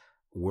know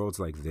worlds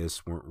like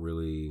this weren't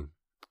really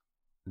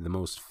the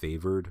most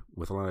favored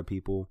with a lot of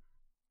people,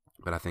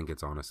 but I think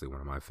it's honestly one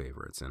of my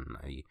favorites, and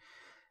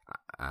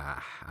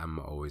I'm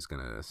always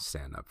gonna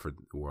stand up for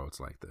worlds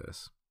like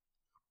this.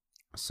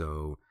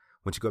 So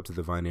once you go up to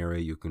the vine area,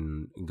 you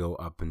can go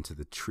up into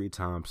the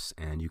treetops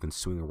and you can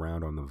swing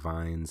around on the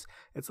vines.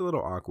 It's a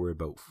little awkward,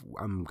 but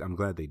I'm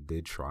glad they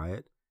did try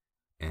it.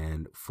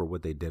 And for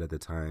what they did at the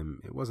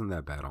time, it wasn't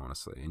that bad,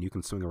 honestly. And you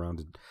can swing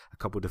around a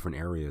couple different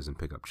areas and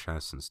pick up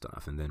chests and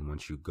stuff. And then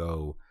once you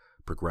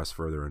progress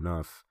further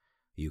enough,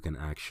 you can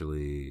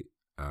actually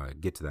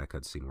get to that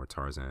cutscene where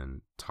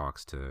Tarzan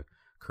talks to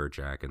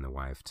Kerchak and the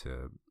wife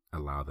to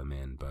allow them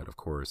in. But of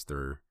course,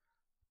 they're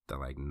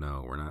like,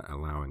 no, we're not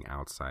allowing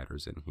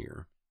outsiders in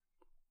here.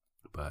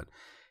 But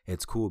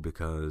it's cool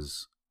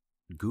because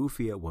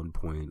Goofy at one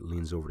point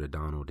leans over to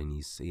Donald and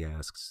he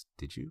asks,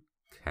 "Did you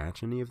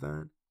catch any of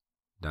that?"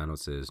 Donald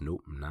says,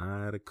 "Nope,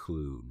 not a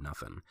clue,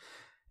 nothing."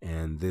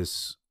 And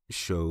this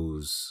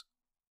shows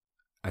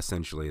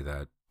essentially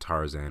that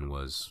Tarzan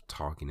was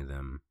talking to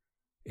them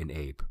in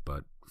ape,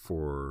 but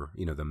for,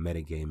 the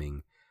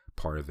metagaming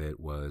part of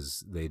it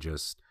was they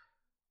just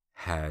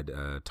had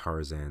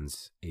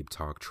Tarzan's ape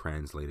talk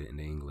translated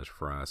into English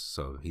for us,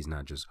 so he's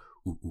not just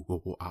ooh, ooh,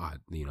 ooh, ooh, ah,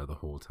 the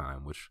whole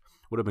time, which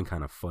would have been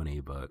kind of funny,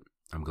 but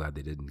I'm glad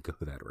they didn't go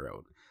that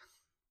route.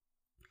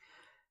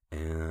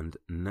 And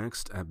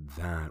next at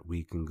that,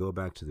 we can go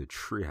back to the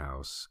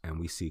treehouse, and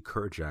we see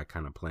Kerchak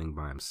kind of playing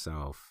by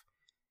himself,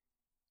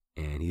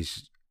 and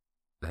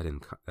that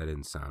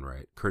didn't sound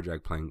right.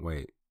 Kerchak playing.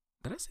 Wait,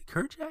 did I say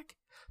Kerchak?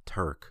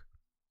 Turk.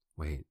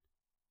 Wait.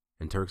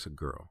 And Turk's a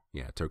girl.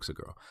 Yeah, Turk's a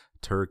girl.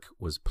 Turk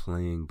was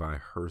playing by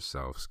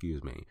herself,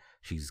 excuse me.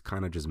 She's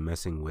kind of just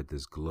messing with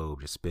this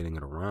globe, just spinning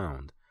it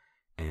around.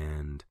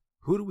 And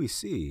who do we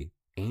see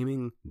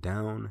aiming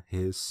down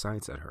his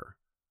sights at her?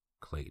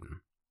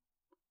 Clayton.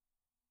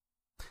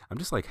 I'm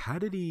just like, how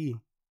did he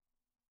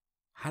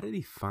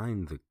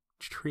find the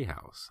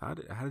treehouse? How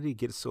did he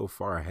get so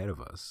far ahead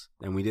of us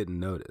and we didn't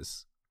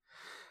notice?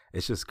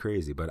 It's just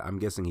crazy, but I'm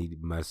guessing he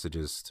must have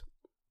just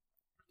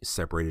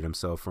separated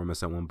himself from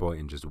us at one point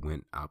and just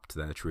went up to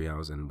that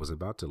treehouse and was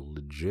about to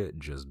legit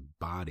just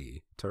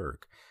body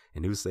Turk.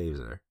 And who saves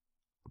her?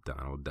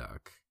 Donald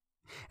Duck.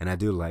 And I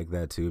do like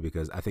that too,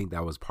 because I think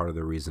that was part of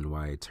the reason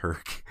why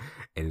Turk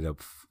ended up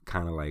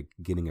kind of like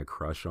getting a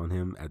crush on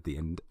him at the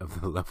end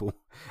of the level.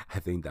 I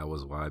think that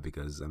was why,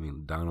 because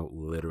Donald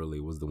literally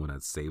was the one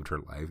that saved her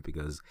life,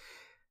 because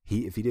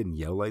if he didn't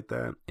yell like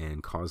that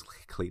and cause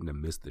Clayton to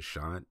miss the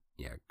shot,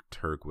 yeah,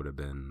 Turk would have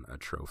been a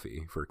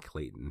trophy for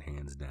Clayton,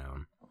 hands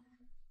down.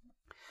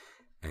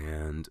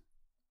 And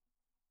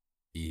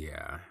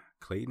yeah,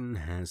 Clayton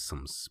has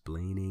some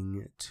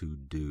splaining to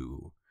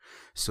do.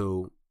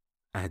 So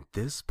at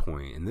this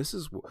point, and this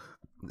is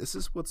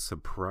what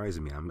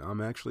surprised me. I'm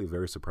actually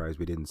very surprised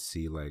we didn't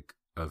see like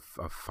a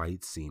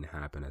fight scene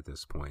happen at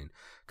this point,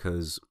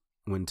 because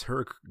when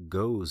Turk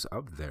goes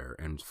up there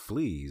and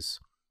flees,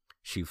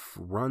 she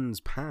runs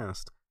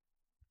past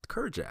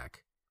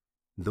Kerchak,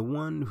 the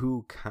one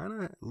who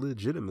kind of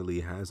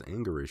legitimately has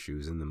anger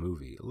issues in the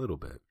movie a little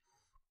bit.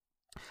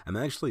 I'm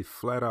actually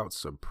flat out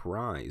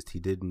surprised he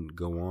didn't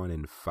go on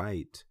and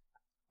fight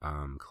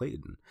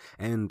Clayton.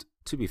 And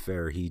to be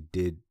fair, he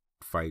did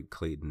fight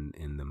Clayton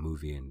in the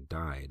movie and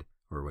died.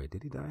 Or wait,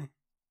 did he die?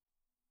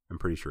 I'm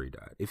pretty sure he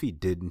died. If he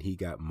didn't, he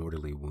got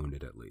mortally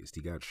wounded at least.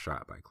 He got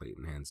shot by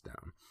Clayton, hands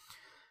down.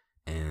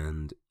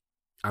 And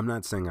I'm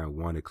not saying I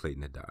wanted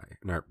Clayton to die.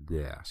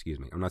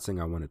 I'm not saying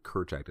I wanted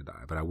Kerchak to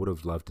die, but I would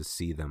have loved to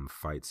see them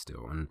fight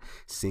still. And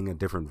seeing a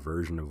different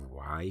version of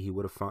why he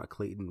would have fought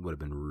Clayton would have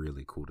been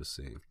really cool to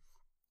see.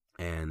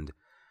 And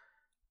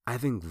I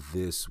think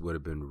this would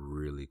have been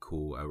really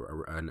cool.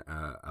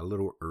 A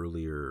little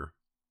earlier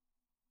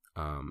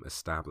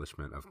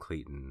establishment of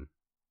Clayton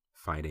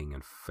fighting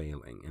and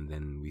failing, and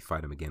then we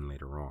fight him again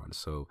later on.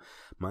 So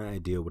my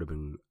idea would have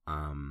been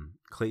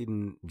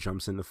Clayton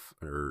jumps into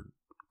or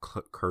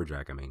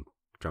Kerjak, I mean,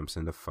 jumps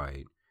in the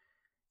fight,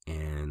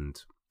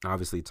 and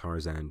obviously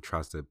Tarzan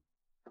tries to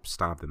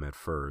stop them at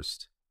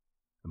first,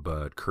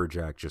 but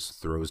Kerjak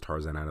just throws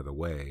Tarzan out of the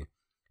way,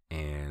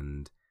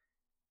 and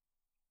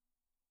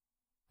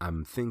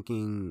I'm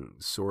thinking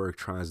Sora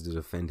tries to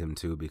defend him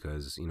too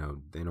because, you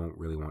know, they don't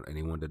really want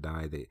anyone to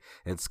die.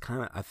 It's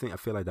kind of, I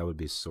feel like that would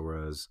be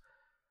Sora's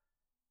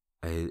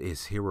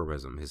his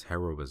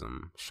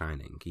heroism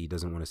shining. He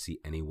doesn't want to see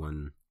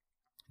anyone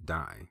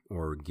die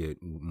or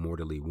get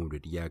mortally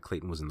wounded. Yeah,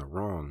 Clayton was in the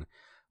wrong,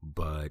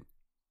 but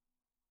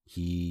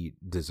he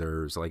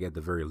deserves, like, at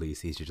the very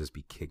least, he should just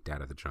be kicked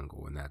out of the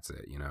jungle, and that's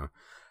it, you know?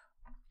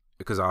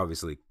 Because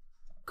obviously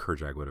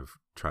Kerjak would have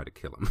tried to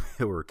kill him,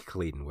 or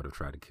Clayton would have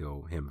tried to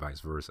kill him,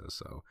 vice versa.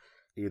 So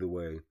either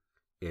way,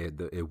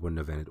 it wouldn't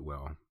have ended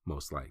well,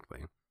 most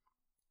likely.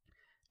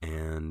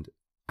 And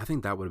I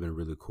think that would have been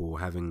really cool,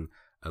 having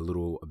a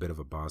bit of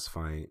a boss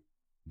fight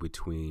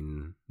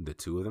between the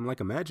two of them.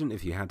 Like, imagine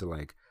if you had to,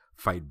 like,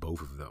 fight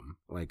both of them,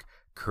 like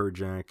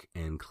Kerjak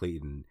and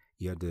Clayton.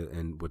 You had to,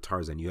 and with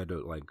Tarzan, you had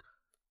to, like,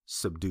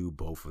 subdue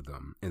both of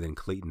them, and then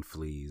Clayton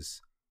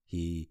flees.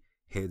 He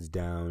heads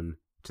down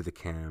to the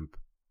camp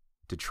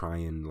to try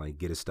and, like,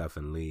 get his stuff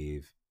and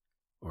leave,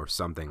 or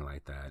something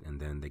like that. And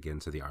then they get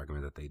into the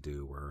argument that they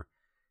do, where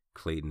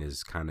Clayton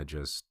is kind of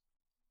just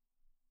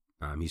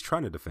he's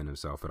trying to defend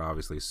himself, but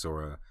obviously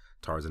Sora,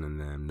 Tarzan, and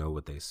them know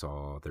what they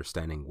saw. They're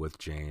standing with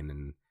Jane,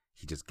 and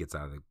he just gets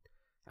out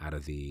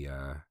of the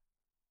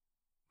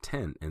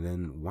tent. And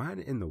then why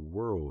in the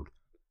world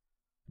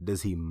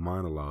does he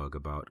monologue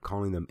about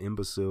calling them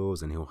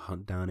imbeciles, and he'll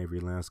hunt down every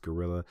last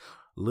gorilla,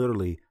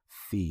 literally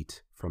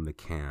feet from the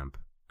camp,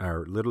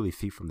 or literally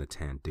feet from the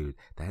tent, dude?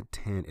 That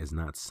tent is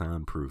not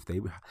soundproof. They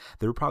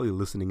were probably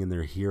listening in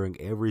there, hearing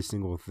every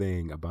single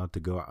thing about to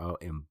go out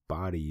and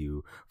body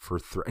you for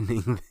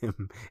threatening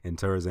them and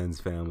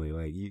Tarzan's family.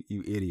 Like,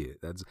 you idiot.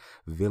 That's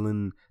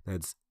villain.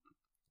 That's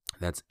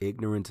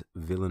ignorant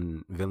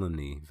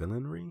villainy.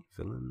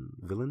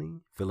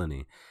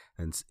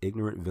 That's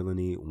ignorant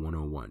villainy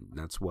 101.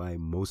 That's why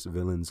most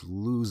villains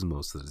lose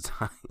most of the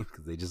time,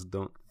 because they just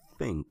don't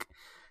think.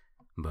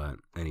 But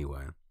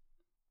anyway,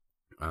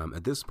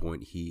 at this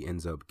point, he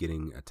ends up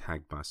getting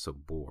attacked by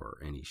Sabor,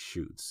 and he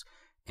shoots.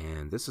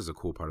 And this is a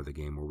cool part of the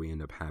game where we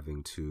end up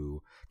having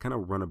to kind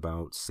of run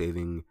about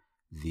saving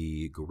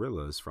the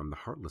gorillas from the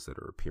Heartless that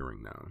are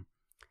appearing now.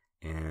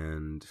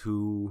 And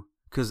who...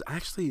 Because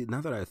actually, now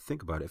that I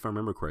think about it, if I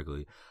remember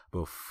correctly,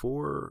 I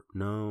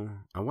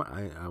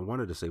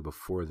wanted to say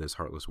before this,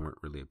 Heartless weren't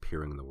really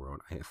appearing in the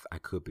world. I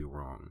could be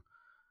wrong.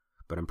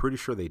 But I'm pretty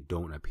sure they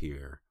don't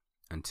appear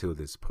until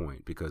this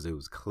point, because it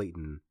was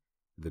Clayton,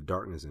 the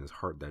darkness in his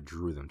heart, that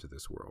drew them to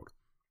this world.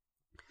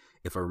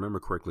 If I remember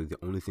correctly, the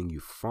only thing you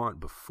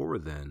fought before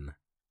then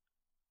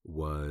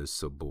was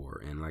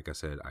Sabor. And like I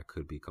said, I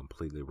could be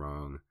completely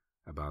wrong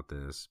about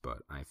this, but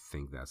I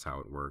think that's how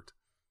it worked.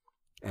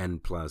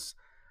 And plus,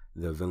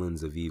 the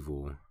villains of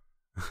evil,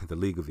 the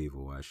League of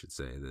Evil, I should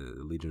say, the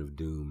Legion of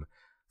Doom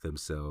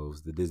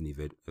themselves, the Disney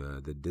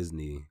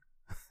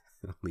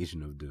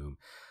Legion of Doom.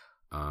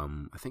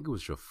 I think it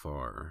was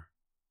Jafar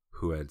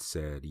who had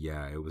said,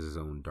 yeah, it was his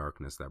own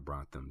darkness that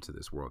brought them to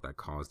this world, that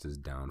caused his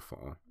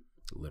downfall,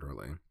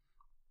 literally.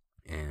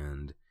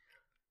 And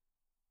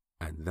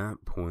at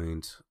that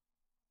point,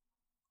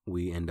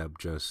 we end up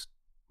just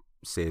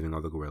saving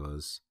all the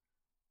gorillas,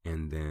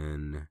 and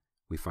then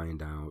we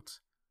find out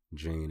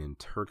Jane and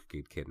Turk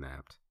get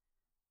kidnapped.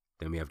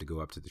 Then we have to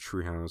go up to the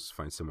treehouse,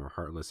 find some more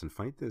Heartless, and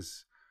fight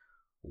this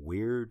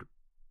weird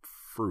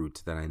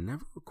fruit that I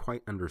never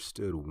quite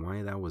understood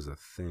why that was a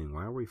thing.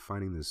 Why are we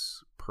finding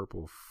this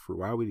purple fruit?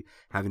 Why are we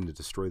having to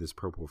destroy this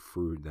purple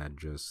fruit that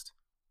just...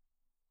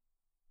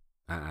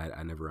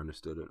 I never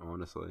understood it,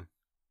 honestly.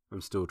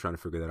 I'm still trying to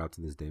figure that out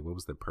to this day. What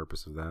was the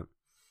purpose of that?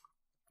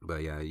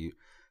 But yeah,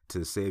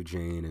 to save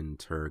Jane and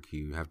Turk,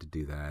 you have to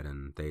do that,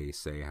 and they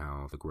say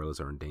how the gorillas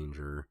are in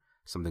danger.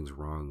 Something's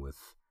wrong with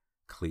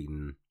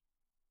Clayton.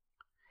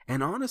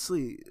 And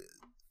honestly,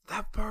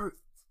 that part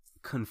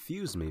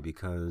confused me,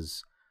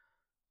 because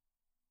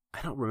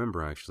I don't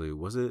remember actually.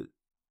 Was it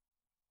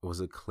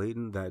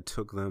Clayton that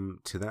took them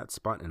to that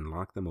spot and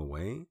locked them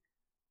away?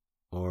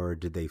 Or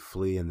did they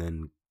flee and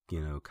then,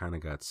 kind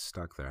of got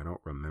stuck there? I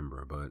don't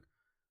remember, but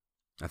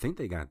I think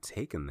they got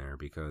taken there,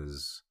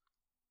 because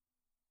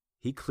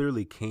he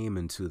clearly came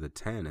into the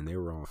tent and they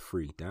were all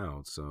freaked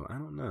out. So I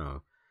don't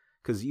know.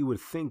 Because you would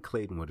think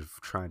Clayton would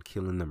have tried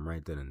killing them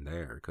right then and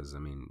there. Because, I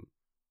mean,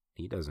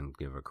 he doesn't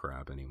give a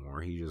crap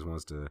anymore. He just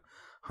wants to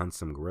hunt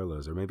some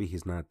gorillas. Or maybe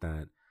he's not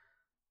that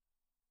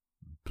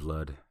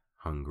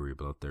blood-hungry,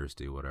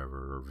 bloodthirsty,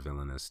 whatever, or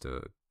villainous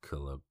to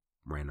kill a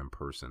random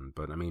person.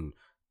 But, I mean,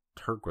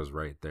 Turk was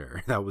right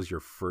there. That was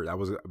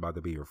about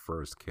to be your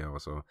first kill.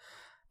 So,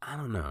 I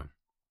don't know.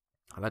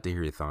 I'd like to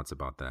hear your thoughts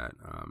about that.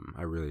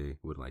 I really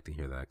would like to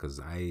hear that because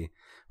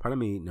part of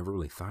me never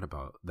really thought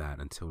about that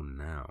until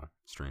now.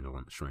 Strange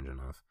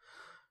enough.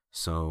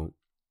 So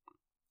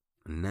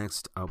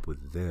next up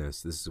with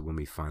this is when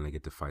we finally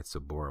get to fight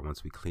Sabor.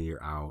 Once we clear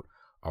out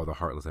all the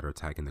Heartless that are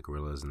attacking the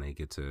gorillas, and they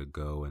get to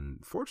go.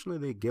 And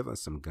fortunately, they give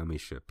us some gummy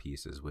ship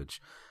pieces,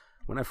 which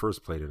when I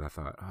first played it, I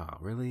thought, oh,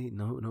 really?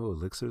 No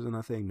elixirs or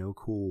nothing? No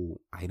cool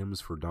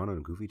items for Donald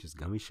and Goofy, just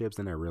gummy ships?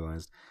 Then I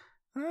realized,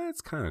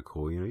 it's kind of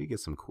cool. You get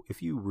some cool,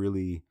 if you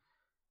really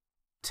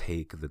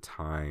take the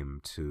time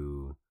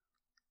to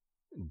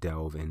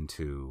delve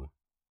into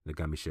the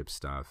gummy ship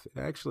stuff, it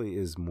actually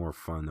is more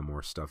fun the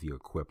more stuff you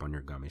equip on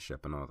your gummy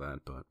ship and all that.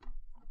 But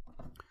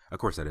of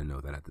course, I didn't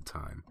know that at the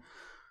time.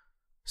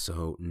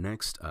 So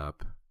next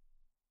up,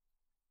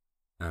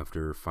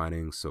 after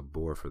fighting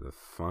Sabor for the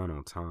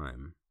final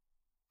time,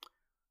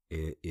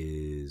 it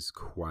is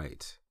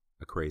quite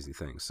a crazy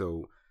thing.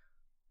 So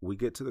we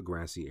get to the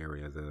grassy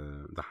area,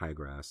 the high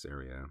grass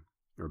area,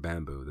 or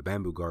the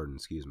bamboo garden,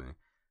 excuse me,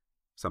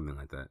 something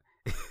like that.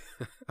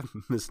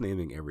 I'm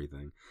misnaming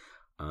everything.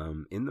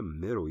 In the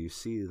middle, you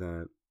see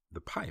that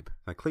the pipe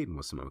that Clayton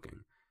was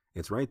smoking.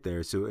 It's right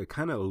there, so it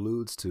kind of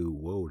alludes to,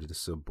 whoa, did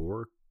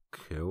Sabor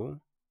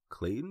kill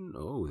Clayton?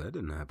 Oh, that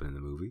didn't happen in the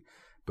movie.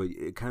 But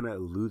it kind of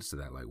alludes to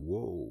that, like,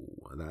 whoa,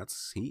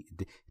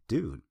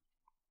 dude.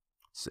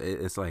 So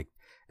it's like,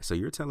 so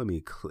you're telling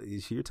me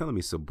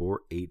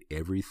Sabor ate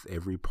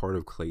every part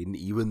of Clayton,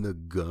 even the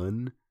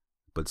gun,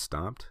 but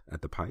stopped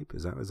at the pipe?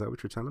 Is that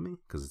what you're telling me?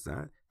 Because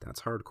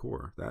that's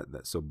hardcore.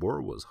 That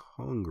Sabor was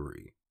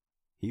hungry.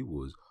 He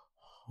was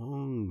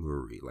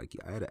hungry. Like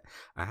I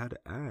had to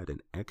add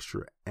an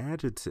extra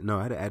adjective. No,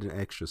 I had to add an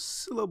extra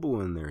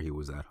syllable in there. He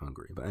was that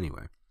hungry. But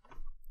anyway,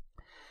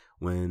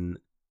 when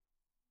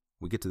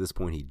we get to this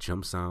point, he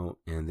jumps out,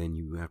 and then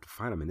you have to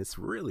fight him, and it's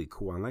really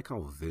cool. I like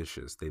how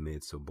vicious they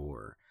made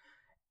Sabor.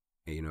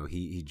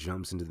 He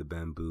jumps into the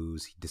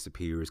bamboos, he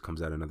disappears,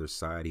 comes out another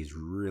side. He's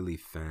really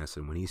fast,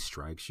 and when he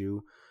strikes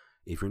you,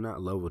 if you're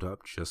not leveled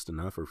up just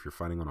enough, or if you're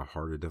fighting on a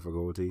harder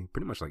difficulty,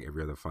 pretty much like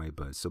every other fight,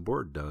 but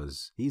Sabor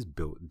he's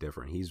built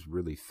different. He's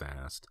really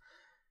fast,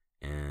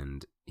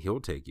 and he'll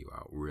take you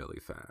out really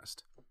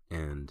fast.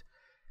 And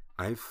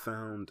I've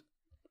found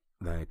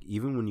that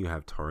even when you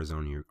have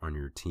Tarzan on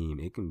your team,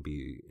 it can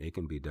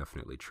be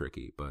definitely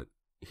tricky, but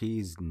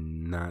he's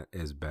not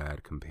as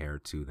bad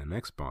compared to the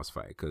next boss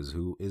fight, because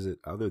who is it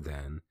other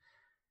than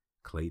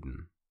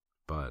Clayton?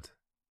 But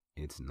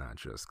it's not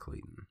just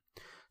Clayton.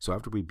 So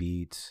after we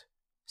beat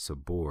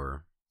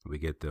Sabor, we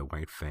get the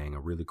White Fang, a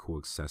really cool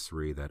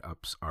accessory that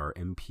ups our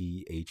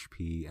MP,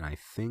 HP, and I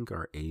think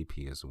our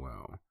AP as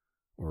well,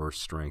 or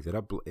strength.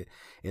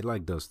 It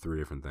like does 3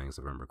 different things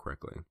if I remember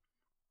correctly.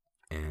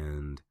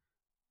 And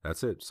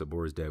that's it.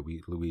 Sabor is dead.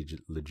 We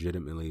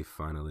legitimately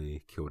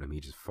finally killed him. He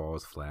just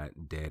falls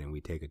flat, dead, and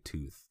we take a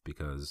tooth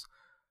because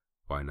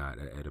why not?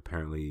 And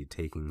apparently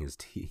taking his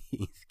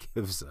teeth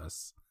gives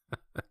us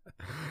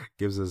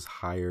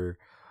higher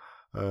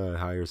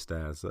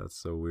stats. That's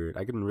so weird.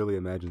 I can really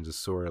imagine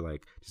just Sora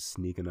like just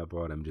sneaking up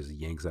on him, just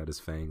yanks out his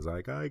fangs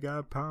like, I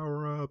got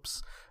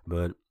power-ups.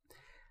 But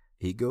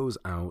he goes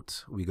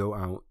out. We go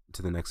out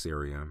to the next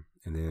area,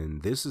 and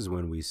then this is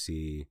when we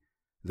see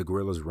the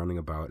gorillas running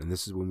about, and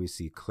this is when we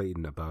see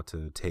Clayton about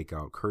to take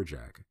out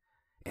Kerchak.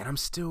 And I'm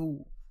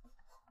still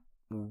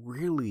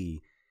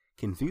really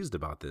confused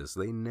about this.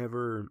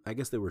 I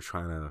guess they were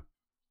trying to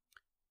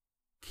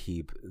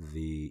keep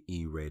the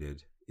E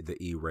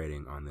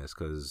rating on this,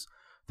 because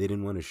they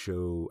didn't want to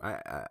show,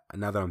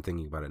 now that I'm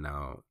thinking about it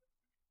now,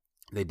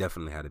 they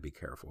definitely had to be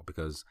careful,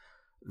 because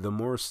the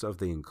more stuff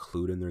they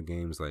include in their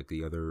games, like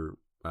the other,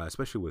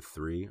 especially with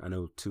 3, I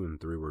know 2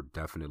 and 3 were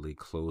definitely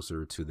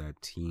closer to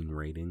that teen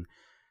rating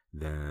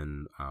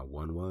than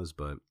 1 was,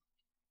 but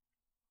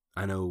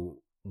I know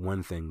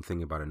one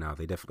thing about it now,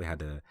 they definitely had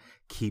to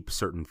keep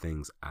certain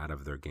things out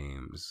of their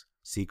games,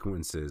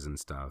 sequences and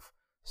stuff,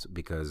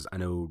 because I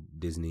know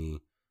Disney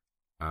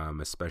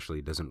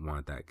especially doesn't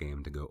want that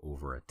game to go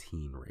over a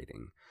teen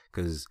rating,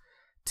 because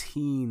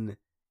teen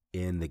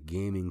in the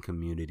gaming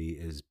community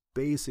is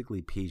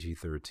basically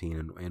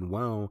PG-13, and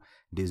while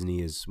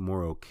Disney is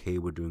more okay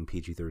with doing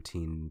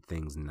PG-13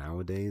 things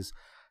nowadays,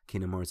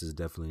 Kingdom Hearts is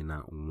definitely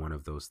not one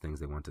of those things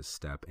they want to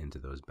step into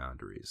those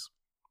boundaries.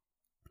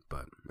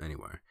 But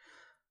anyway,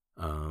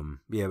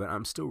 but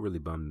I'm still really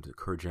bummed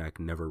Kerchak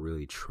never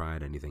really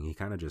tried anything. He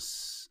kind of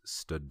just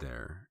stood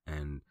there,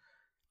 and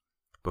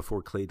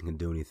before Clayton can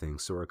do anything,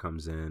 Sora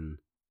comes in,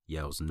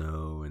 yells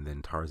no, and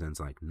then Tarzan's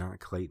like, not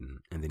Clayton,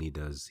 and then he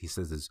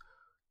says this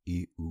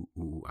ee ooh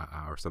ooh ah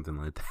ah or something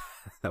like that.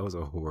 That was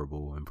a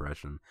horrible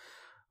impression,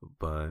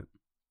 but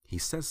he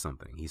says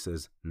something. He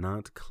says,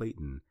 not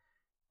Clayton.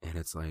 And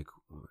it's like,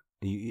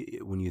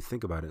 when you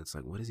think about it, it's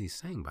like, what is he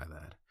saying by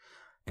that?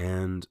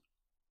 And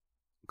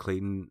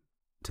Clayton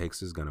takes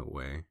his gun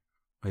away,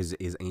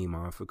 his aim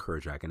off of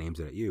Kerchak, and aims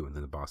it at you, and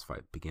then the boss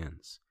fight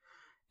begins.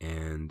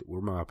 And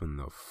we're mopping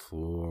the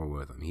floor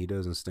with him. He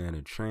doesn't stand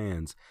a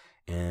chance,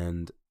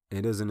 and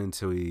it isn't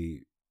until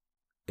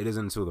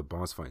the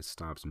boss fight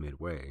stops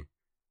midway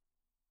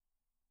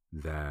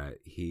that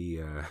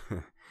he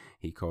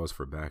he calls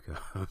for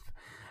backup,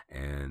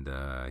 and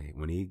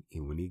when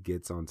he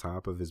gets on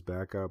top of his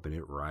backup and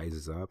it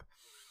rises up,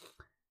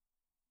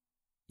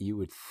 you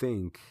would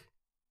think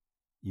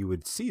you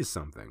would see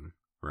something,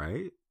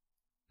 right?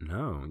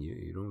 No,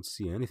 you don't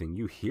see anything.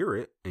 You hear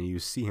it and you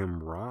see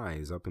him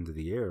rise up into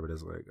the air, but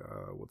it's like,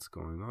 what's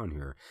going on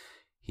here?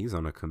 He's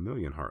on a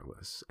chameleon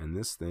heartless, and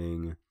this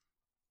thing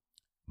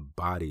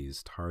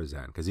bodies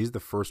Tarzan because he's the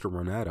first to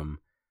run at him,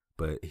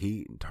 but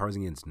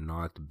Tarzan gets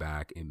knocked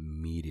back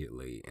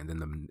immediately, and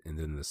then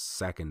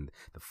the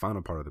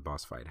final part of the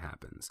boss fight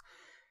happens,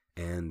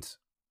 and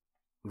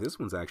this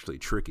one's actually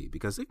tricky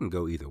because it can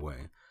go either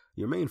way.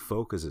 Your main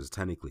focus is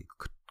technically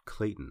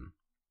Clayton,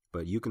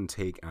 but you can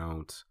take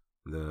out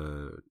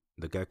the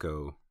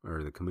gecko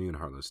or the chameleon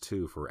heartless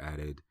too for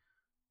added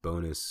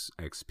bonus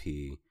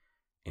XP,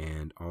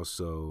 and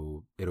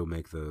also it'll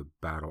make the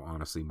battle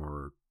honestly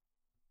more.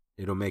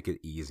 It'll make it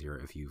easier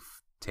if you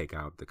take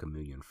out the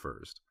chameleon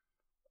first,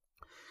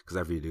 because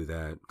after you do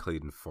that,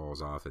 Clayton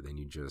falls off it. Then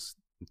you just,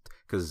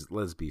 because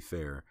let's be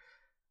fair,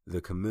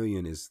 the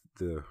chameleon is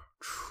the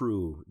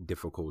true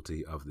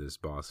difficulty of this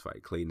boss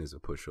fight. Clayton is a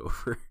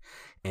pushover.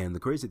 And the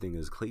crazy thing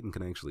is Clayton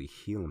can actually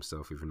heal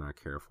himself if you're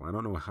not careful. I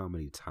don't know how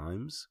many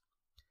times.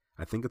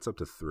 I think it's up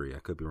to 3. I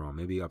could be wrong.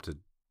 Maybe up to,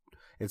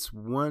 it's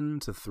 1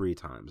 to 3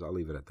 times. I'll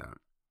leave it at that.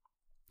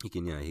 He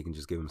can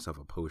just give himself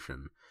a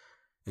potion.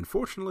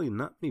 Unfortunately,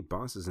 not many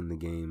bosses in the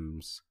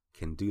games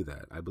can do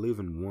that. I believe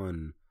in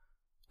one,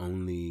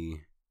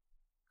 only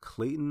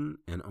Clayton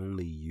and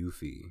only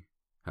Yuffie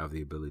have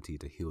the ability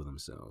to heal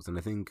themselves. And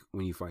I think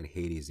when you fight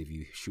Hades, if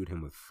you shoot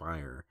him with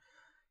fire,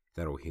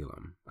 that'll heal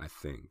him, I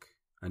think.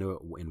 I know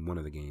in one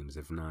of the games,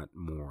 if not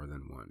more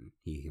than one,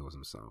 he heals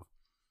himself.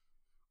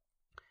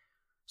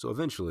 So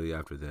eventually,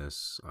 after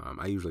this,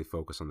 I usually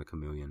focus on the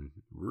chameleon.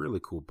 Really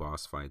cool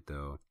boss fight,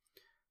 though.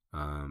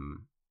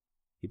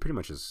 He pretty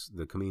much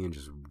the chameleon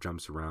just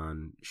jumps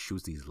around,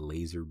 shoots these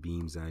laser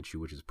beams at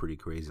you, which is pretty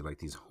crazy, like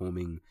these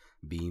homing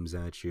beams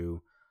at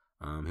you.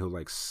 He'll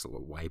like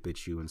swipe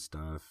at you and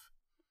stuff.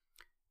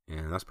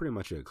 And that's pretty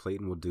much it.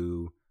 Clayton will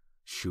do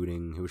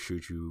shooting. He'll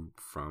shoot you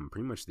from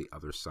pretty much the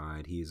other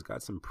side. He's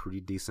got some pretty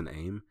decent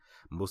aim.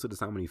 Most of the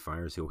time when he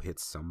fires, he'll hit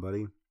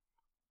somebody.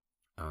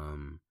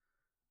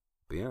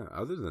 But yeah,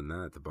 other than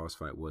that, the boss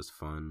fight was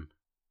fun.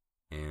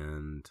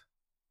 And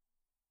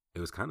it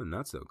was kind of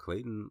nuts, though.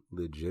 Clayton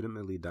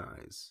legitimately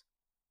dies.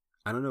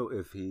 I don't know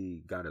if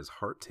he got his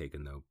heart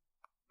taken, though,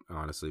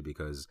 honestly,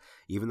 because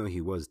even though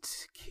he was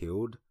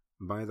killed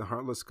by the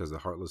Heartless, because the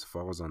Heartless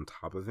falls on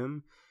top of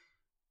him,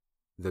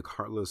 the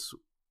Heartless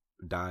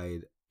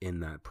died in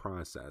that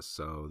process.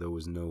 So there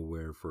was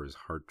nowhere for his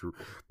heart to,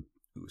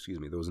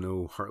 there was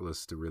no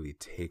Heartless to really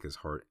take his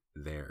heart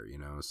there, you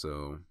know?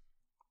 So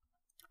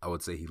I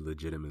would say he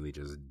legitimately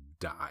just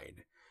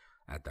died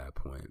at that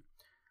point.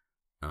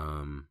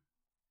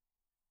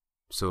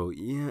 So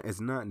yeah, it's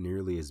not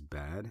nearly as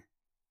bad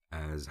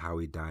as how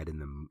he died in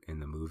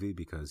the movie,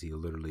 because he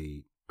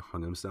literally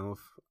hung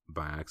himself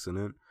by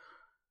accident,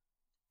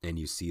 and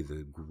you see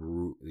the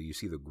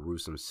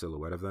gruesome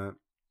silhouette of that.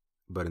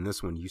 But in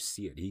this one, you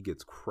see it. He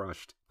gets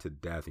crushed to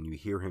death, and you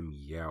hear him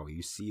yell.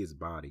 You see his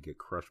body get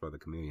crushed by the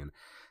chameleon.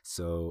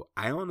 So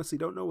I honestly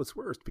don't know what's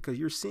worse, because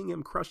you're seeing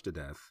him crushed to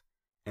death,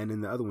 and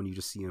in the other one, you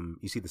just see him.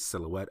 You see the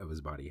silhouette of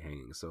his body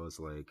hanging. So it's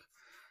like,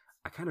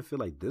 I kind of feel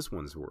like this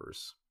one's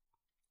worse.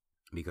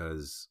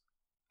 Because,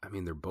 I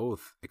mean, they're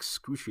both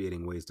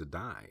excruciating ways to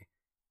die.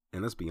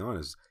 And let's be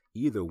honest,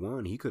 either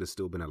one, he could have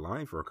still been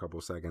alive for a couple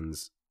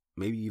seconds,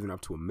 maybe even up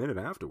to a minute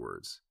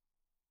afterwards.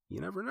 You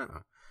never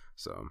know.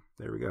 So,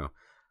 there we go.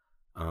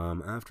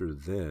 After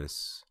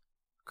this,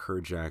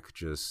 Kerchak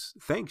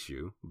just thanks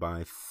you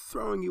by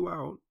throwing you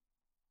out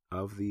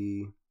of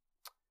the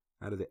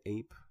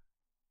ape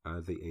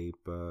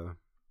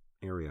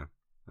area.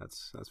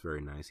 That's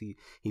very nice.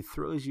 He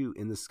throws you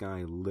in the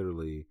sky,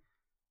 literally,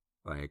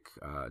 like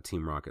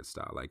Team Rocket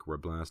style, like we're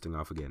blasting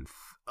off again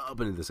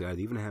up into the sky.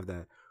 They even have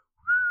that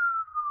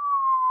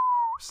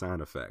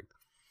sound effect,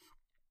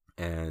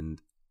 and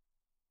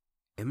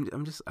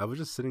I was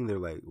just sitting there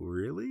like,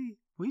 really?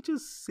 We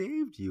just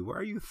saved you. Why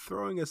are you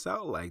throwing us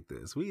out like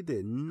this? We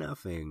did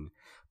nothing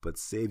but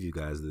save you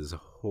guys this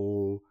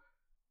whole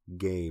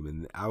game,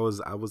 and I was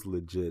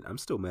legit. I'm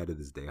still mad to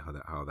this day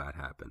how that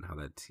happened.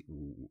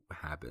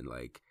 Happened.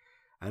 Like,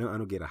 I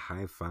don't get a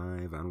high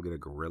five. I don't get a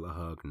gorilla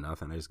hug.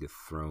 Nothing. I just get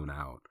thrown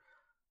out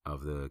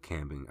of the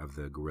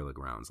gorilla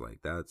grounds. Like,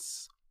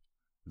 that's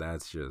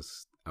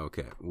just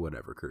okay.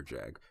 Whatever,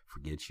 Kerchak.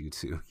 Forget you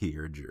too.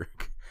 You're a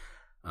jerk.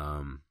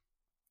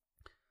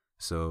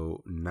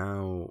 So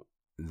now,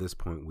 at this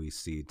point, we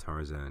see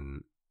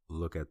Tarzan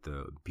look at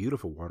the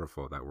beautiful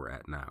waterfall that we're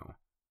at now,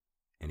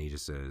 and he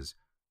just says,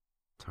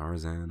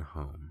 "Tarzan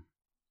home."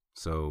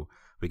 So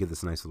we get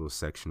this nice little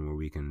section where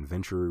we can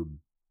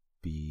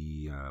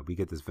we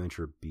get this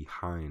venture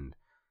behind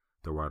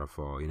the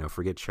waterfall. You know,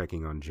 forget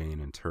checking on Jane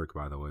and Turk,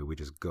 by the way. We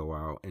just go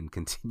out and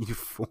continue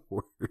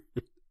forward.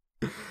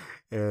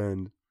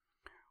 And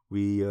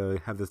we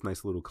have this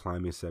nice little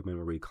climbing segment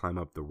where we climb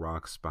up the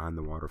rocks behind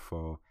the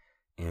waterfall,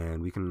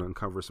 and we can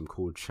uncover some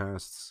cool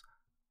chests,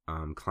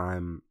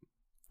 climb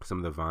some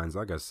of the vines.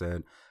 Like I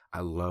said, I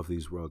love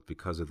these worlds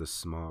because of the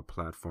small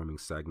platforming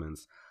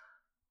segments.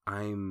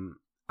 I'm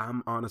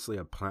honestly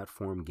a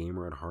platform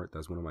gamer at heart.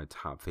 That's one of my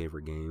top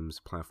favorite games,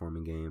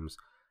 platforming games.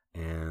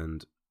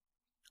 And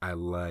I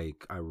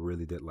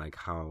really did like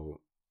how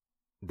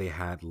they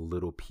had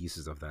little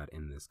pieces of that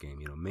in this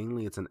game.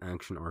 Mainly it's an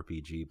action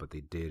RPG, but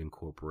they did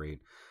incorporate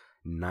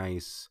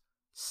nice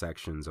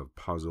sections of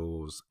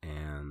puzzles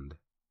and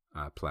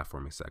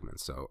platforming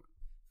segments. So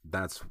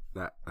that's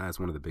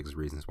one of the biggest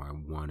reasons why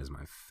 1 is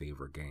my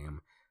favorite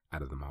game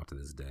out of them all to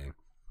this day.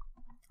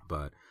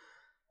 But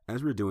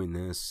as we're doing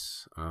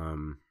this, I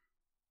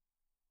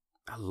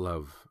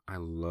love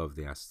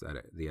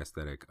the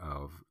aesthetic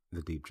of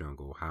the Deep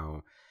Jungle.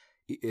 How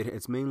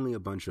it's mainly a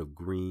bunch of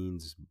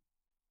greens,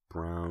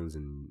 browns,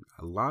 and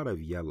a lot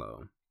of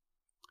yellow.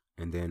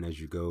 And then as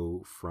you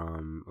go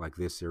from like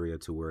this area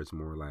to where it's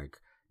more like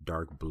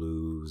dark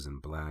blues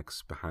and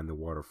blacks behind the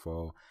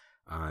waterfall,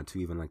 to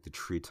even like the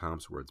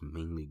treetops where it's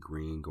mainly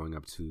green, going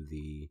up to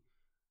the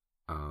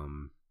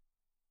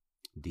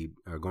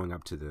going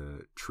up to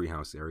the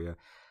treehouse area.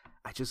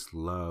 I just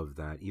love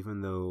that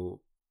even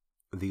though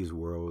these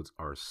worlds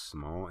are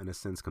small in a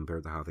sense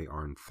compared to how they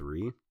are in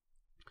 3,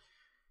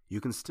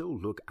 you can still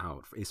look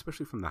out,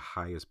 especially from the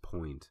highest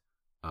point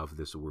of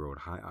this world,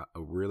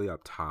 really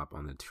up top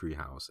on the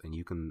treehouse, and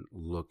you can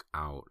look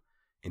out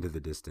into the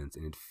distance,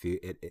 and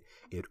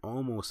it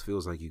almost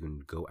feels like you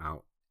can go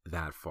out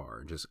that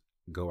far, just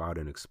go out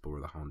and explore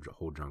the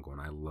whole jungle,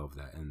 and I love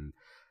that. And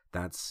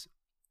that's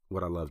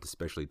what I loved,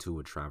 especially too,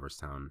 with Traverse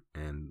Town,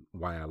 and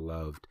why I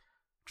loved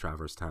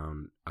Traverse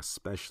Town,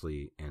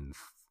 especially in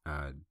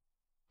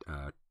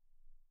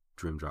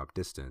Dream Drop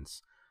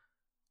Distance,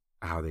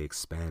 how they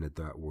expanded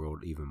that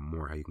world even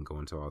more, how you can go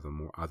into all the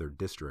more other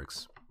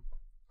districts.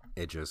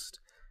 It just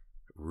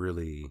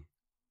really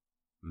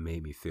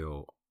made me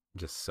feel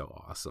just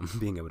so awesome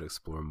being able to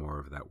explore more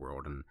of that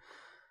world, and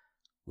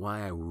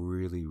why I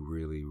really,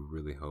 really,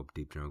 really hope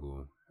Deep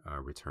Jungle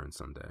returns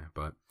someday.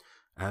 But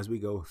as we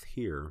go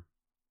here,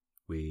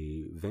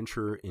 we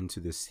venture into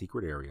this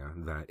secret area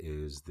that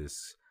is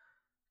this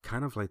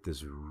kind of like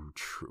this,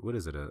 what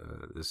is it?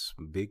 This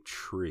big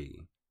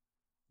tree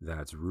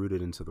that's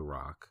rooted into the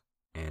rock,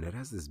 and it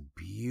has this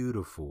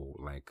beautiful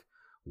like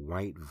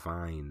white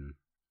vine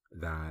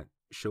that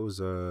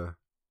shows a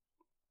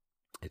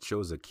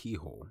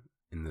keyhole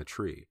in the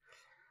tree.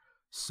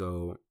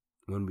 So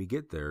when we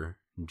get there,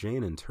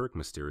 Jane and Turk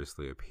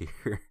mysteriously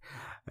appear,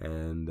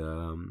 and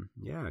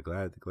yeah,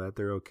 glad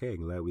they're okay.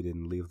 Glad we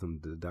didn't leave them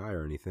to die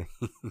or anything.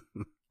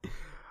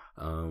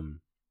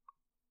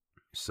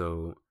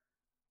 So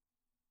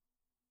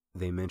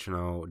Jane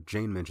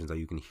mentions how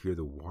you can hear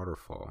the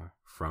waterfall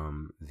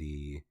from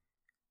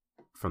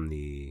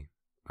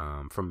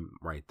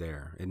right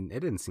there, and it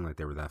didn't seem like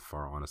they were that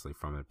far, honestly,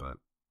 from it, but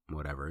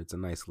whatever. It's a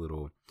nice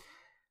little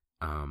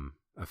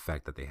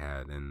effect that they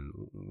had, and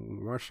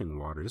rushing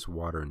water, just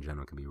water in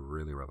general, can be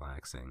really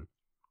relaxing,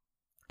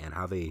 and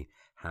how they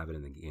have it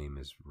in the game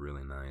is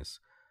really nice.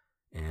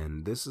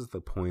 And this is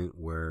the point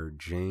where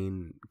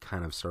Jane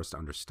kind of starts to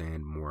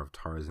understand more of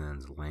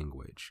Tarzan's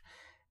language,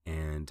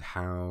 and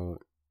how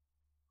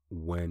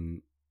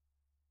when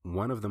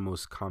one of the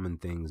most common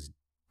things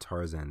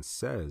Tarzan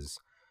says,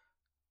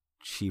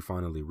 she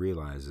finally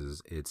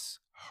realizes it's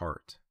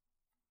heart.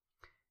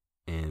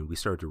 And we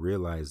start to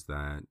realize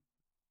that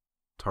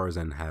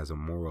Tarzan has a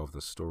moral of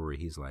the story.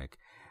 He's like,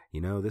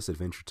 this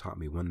adventure taught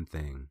me one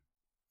thing: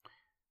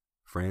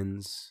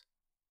 friends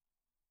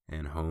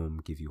and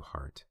home give you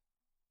heart.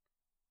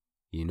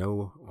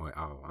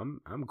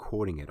 I'm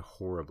quoting it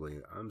horribly.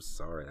 I'm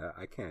sorry.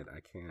 I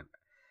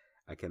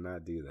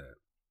cannot do that.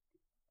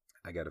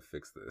 I gotta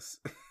fix this.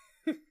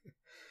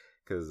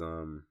 Cause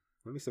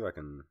let me see if I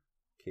can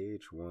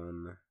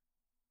KH1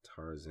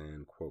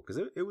 Tarzan quote,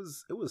 because it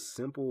was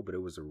simple, but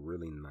it was a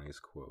really nice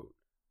quote,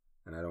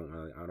 and I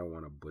don't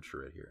want to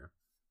butcher it here.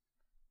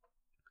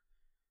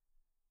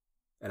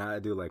 And I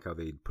do like how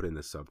they put in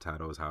the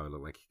subtitles, how it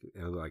looked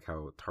like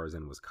how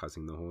Tarzan was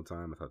cussing the whole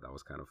time. I thought that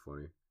was kind of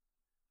funny.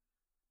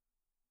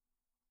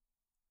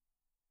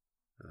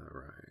 All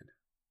right.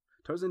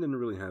 Tarzan didn't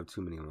really have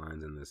too many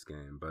lines in this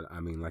game, but I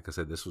mean, like I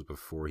said, this was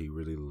before he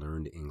really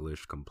learned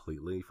English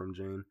completely from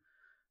Jane.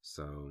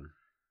 So,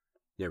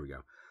 there we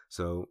go.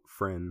 So,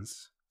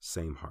 friends,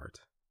 same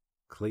heart.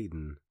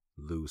 Clayton,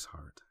 lose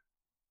heart.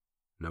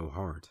 No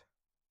heart,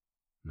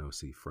 no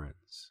see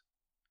friends.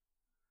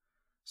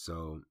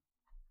 So,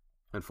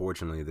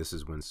 unfortunately, this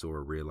is when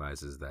Sora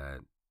realizes that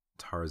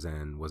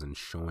Tarzan wasn't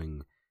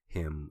showing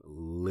him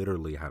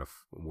literally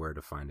where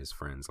to find his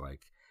friends.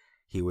 Like,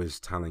 he was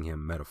telling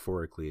him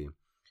metaphorically,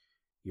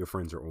 your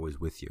friends are always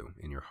with you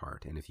in your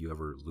heart. And if you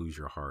ever lose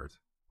your heart,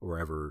 or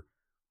ever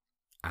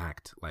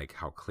act like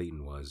how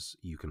Clayton was,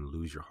 you can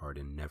lose your heart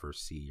and never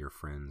see your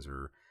friends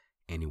or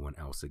anyone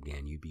else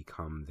again. You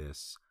become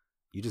this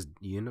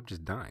you end up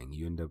just dying.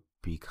 You end up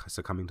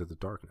succumbing to the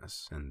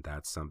darkness, and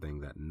that's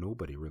something that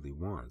nobody really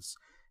wants,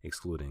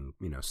 excluding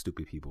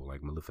stupid people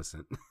like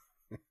Maleficent.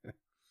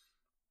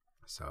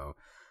 So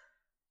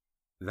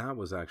that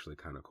was actually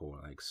kind of cool.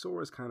 Like,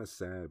 Sora's kind of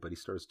sad, but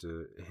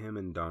him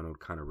and Donald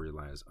kind of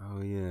realize,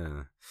 oh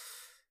yeah,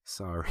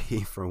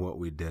 sorry for what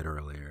we did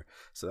earlier.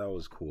 So that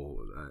was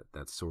cool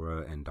that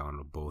Sora and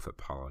Donald both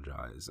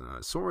apologize.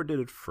 Sora did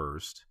it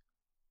first,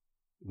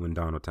 when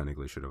Donald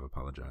technically should have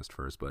apologized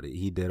first, but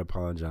he did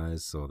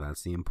apologize, so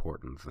that's the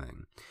important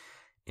thing.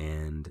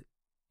 And,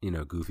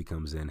 Goofy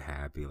comes in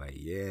happy, like,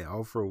 yeah,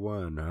 all for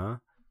one, huh?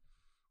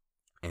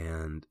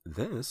 And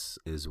this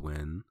is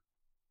when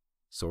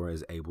Sora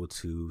is able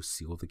to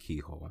seal the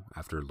keyhole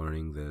after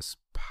learning this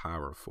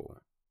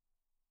powerful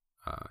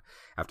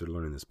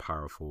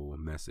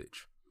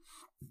message.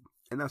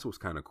 And that's what's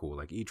kind of cool.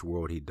 Like, each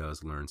world he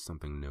does learn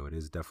something new. It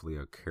is definitely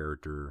a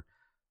character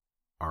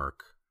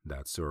arc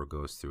that Sora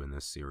goes through in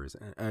this series,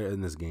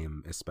 in this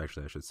game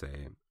especially, I should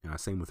say.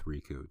 Same with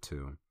Riku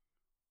too.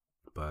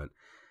 But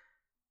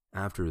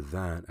after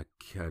that,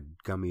 a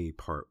gummy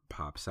part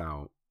pops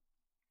out,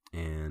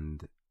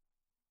 and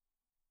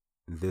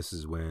this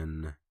is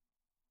when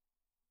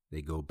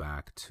they go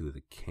back to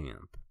the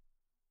camp.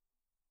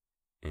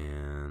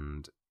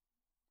 And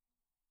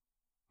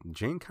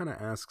Jane kind of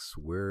asks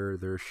where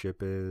their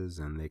ship is,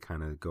 and they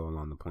kind of go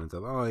along the points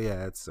of, oh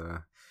yeah, it's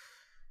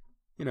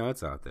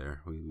it's out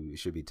there. We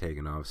should be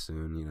taking off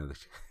soon,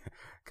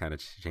 kind of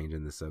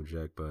changing the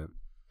subject.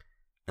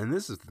 And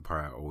this is the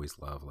part I always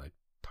love. Like,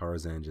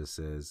 Tarzan just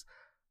says,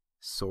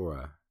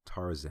 Sora,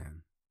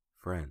 Tarzan,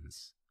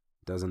 friends.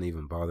 Doesn't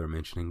even bother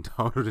mentioning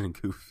Donald and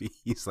Goofy.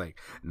 He's like,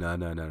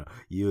 no,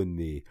 you and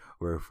me,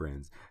 we're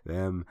friends.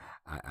 Them,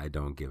 I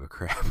don't give a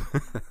crap.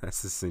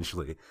 That's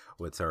essentially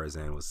what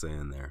Tarzan was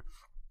saying there.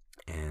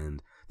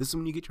 And this is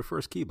when you get your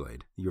first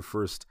Keyblade, your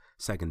first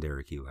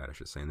secondary Keyblade, I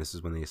should say. And this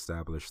is when they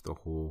establish the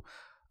whole,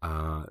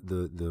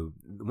 the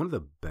one of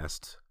the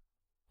best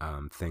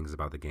things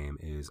about the game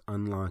is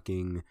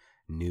unlocking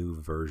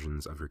new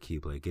versions of your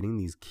Keyblade, getting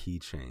these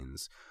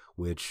keychains,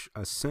 which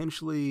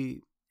essentially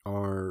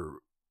are,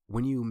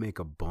 when you make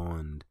a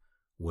bond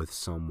with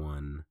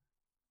someone,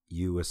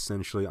 you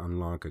essentially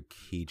unlock a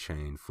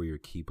keychain for your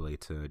Keyblade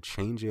to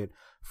change it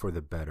for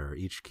the better.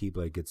 Each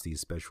Keyblade gets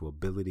these special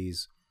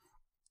abilities,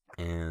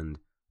 and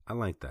I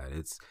like that.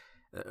 It's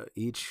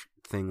each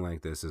thing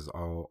like this is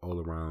all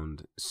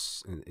around.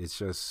 It's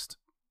just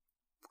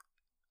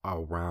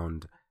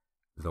around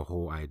the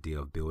whole idea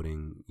of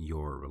building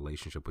your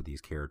relationship with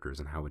these characters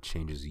and how it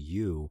changes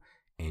you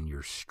and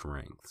your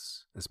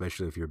strengths,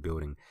 especially if you're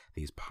building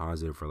these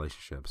positive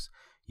relationships.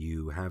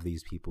 You have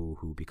these people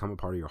who become a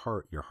part of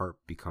your heart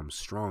becomes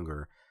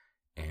stronger,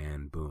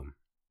 and boom,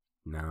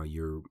 now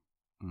you're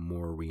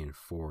more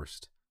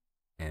reinforced.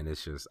 And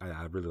it's just,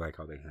 I really like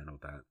how they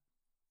handled that.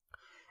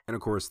 And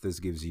of course,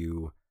 this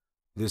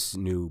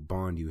new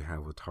bond you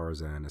have with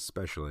Tarzan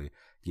especially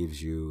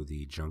gives you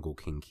the Jungle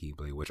King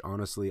Keyblade, which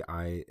honestly,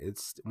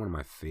 it's one of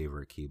my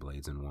favorite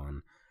Keyblades in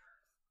one.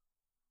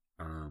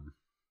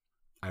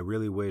 I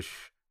really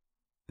wish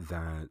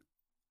that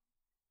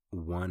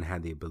one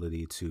had the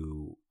ability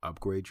to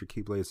upgrade your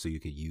Keyblades so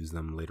you could use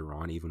them later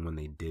on, even when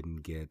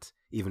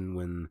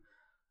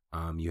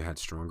you had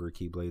stronger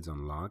Keyblades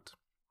unlocked.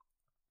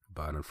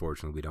 But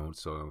unfortunately, we don't.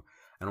 So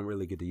I don't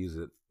really get to use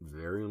it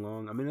very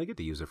long. I mean, I get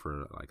to use it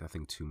for, like, I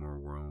think 2 more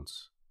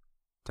worlds.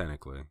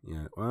 Technically.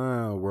 Yeah.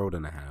 Well, a world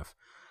and a half.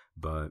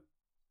 But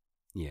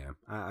yeah,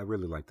 I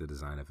really like the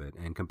design of it.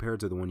 And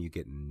compared to the one you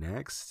get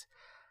next,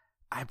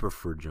 I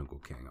prefer Jungle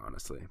King,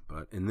 honestly.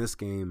 But in this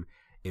game,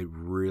 it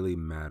really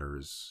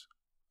matters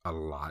a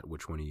lot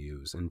which one you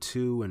use. And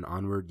 2 and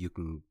onward, you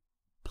can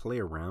play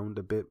around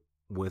a bit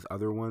with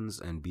other ones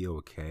and be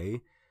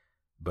okay.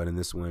 But in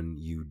this one,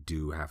 you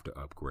do have to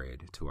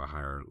upgrade to a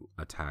higher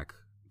attack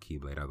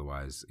Keyblade.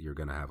 Otherwise, you're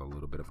going to have a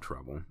little bit of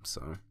trouble.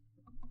 So,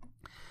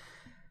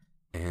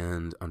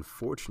 and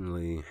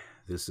unfortunately,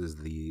 this is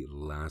the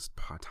last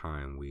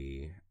time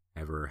we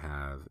ever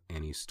have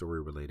any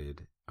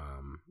story-related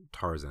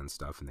Tarzan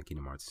stuff in the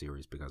Kingdom Hearts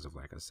series because of,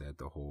 like I said,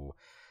 the whole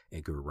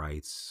Edgar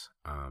Wright's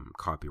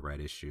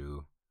copyright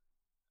issue,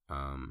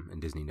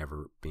 and Disney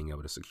never being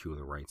able to secure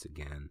the rights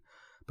again.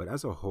 But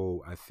as a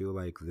whole, I feel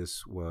like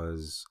this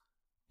was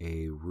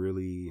a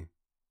really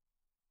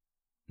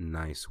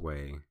nice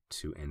way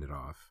to end it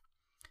off.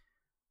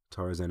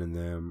 Tarzan and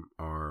them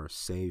are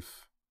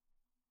safe.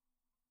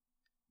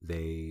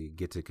 They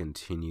get to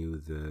continue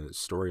the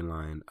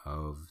storyline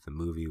of the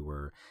movie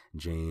where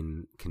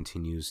Jane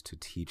continues to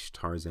teach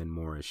Tarzan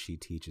more as she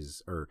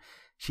teaches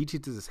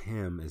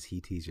him as he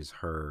teaches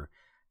her,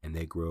 and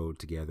they grow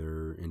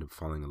together, end up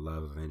falling in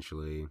love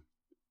eventually.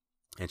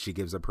 And she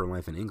gives up her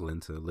life in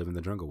England to live in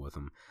the jungle with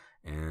him.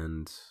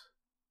 And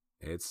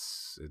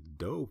it's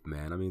dope,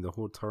 man. I mean, the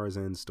whole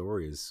Tarzan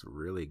story is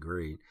really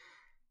great.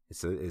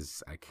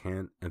 I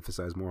can't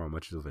emphasize more how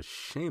much of a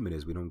shame it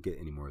is we don't get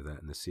any more of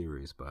that in the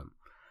series, but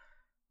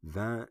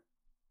that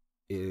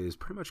is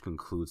pretty much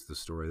concludes the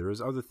story.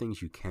 There's other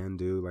things you can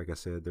do. Like I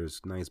said,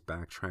 there's nice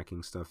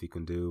backtracking stuff you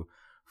can do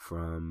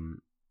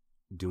from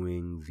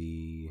doing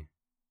the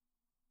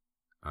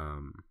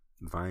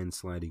Vine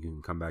slide. You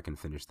can come back and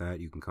finish that.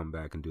 You can come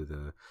back and do the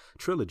the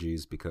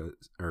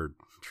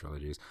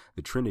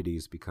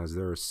trinities, because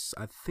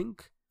I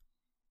think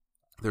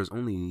there's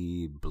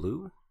only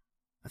blue.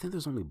 I think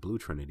there's only blue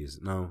trinities.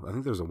 No, I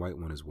think there's a white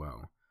one as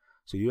well.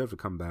 So you have to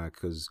come back,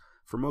 because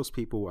for most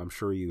people, I'm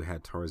sure you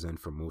had Tarzan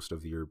for most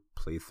of your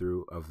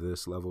playthrough of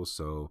this level,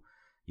 so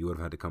you would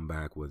have had to come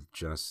back with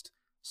just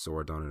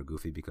Sora, Dawn, and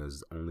Goofy,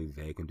 because only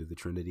they can do the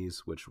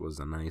trinities, which was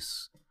a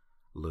nice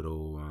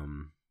little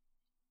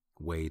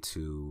way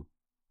to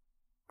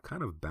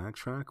kind of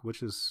backtrack,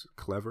 which is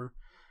clever.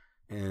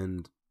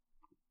 And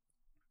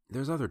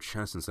there's other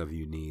chests and stuff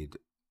you need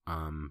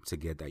to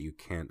get that you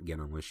can't get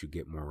unless you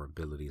get more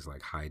abilities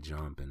like high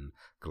jump and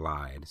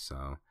glide.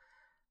 So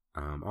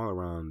all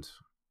around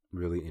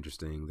really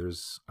interesting.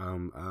 There's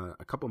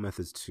a couple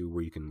methods too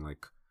where you can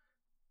like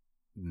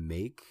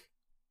make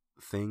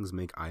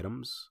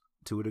items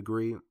to a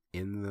degree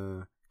in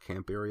the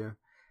camp area.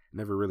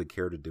 Never really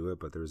cared to do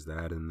it, but there's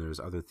that, and there's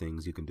other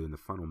things you can do in the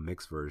final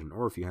mix version,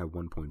 or if you have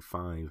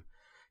 1.5,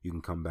 you can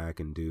come back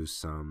and do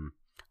some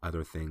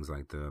other things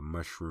like the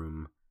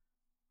mushroom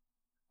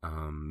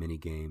mini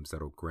games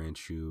that'll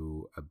grant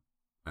you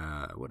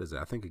what is it?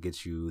 I think it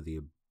gets you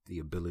the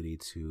ability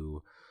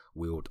to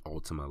wield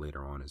Ultima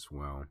later on as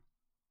well.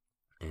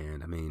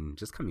 And I mean,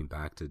 just coming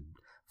back to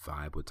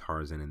vibe with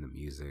Tarzan and the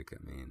music, I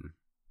mean,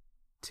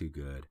 too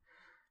good.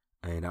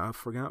 And I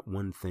forgot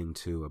one thing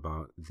too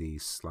about the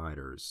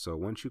sliders. So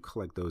once you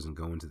collect those and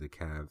go into the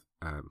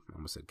I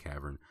almost said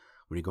cavern.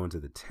 When you go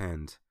into the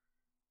tent,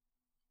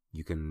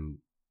 you can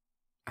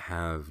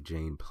have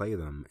Jane play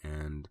them,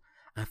 and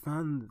I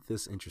found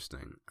this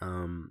interesting.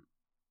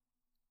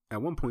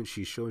 At one point,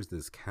 she shows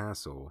this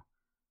castle,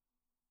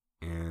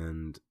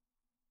 and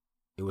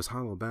it was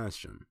Hollow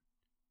Bastion,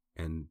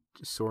 and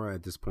Sora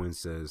at this point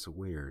says,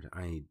 "Weird.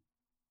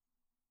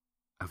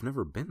 I've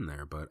never been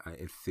there, but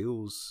it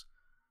feels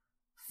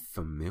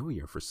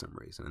familiar for some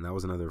reason." And that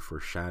was another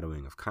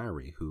foreshadowing of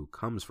Kairi, who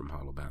comes from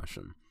Hollow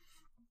Bastion.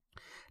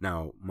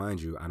 Now,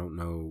 mind you, I don't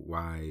know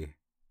why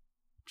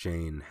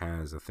Jane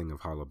has a thing of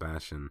Hollow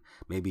Bastion.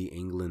 Maybe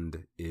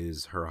England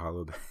is her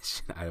Hollow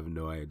Bastion. I have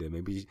no idea.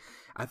 Maybe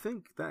I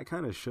think that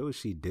kind of shows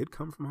she did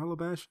come from Hollow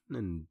Bastion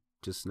and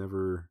just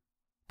never.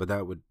 But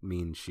that would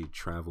mean she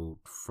traveled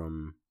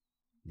from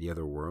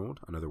another world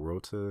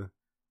to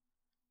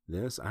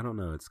this. I don't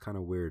know. It's kind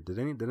of weird. Did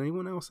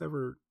anyone else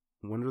ever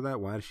wonder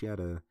that? Why she had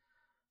a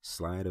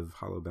slide of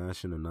Hollow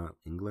Bastion and not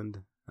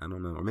England? I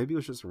don't know. Or maybe it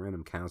was just a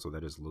random castle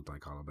that just looked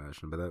like Hollow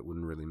Bastion, but that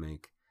wouldn't really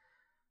make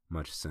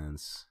much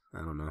sense. I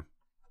don't know.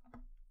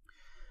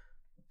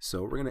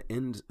 So we're going to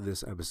end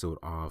this episode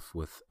off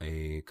with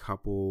a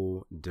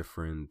couple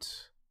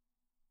different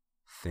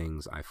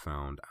things I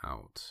found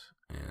out.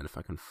 And if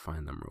I can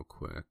find them real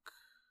quick.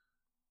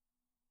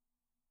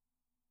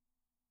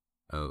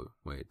 Oh,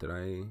 wait, did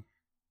I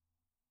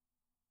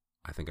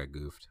think I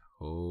goofed.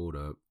 Hold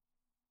up.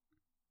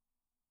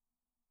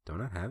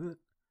 Don't I have it?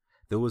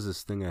 There was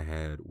this thing I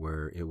had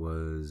where it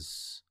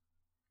was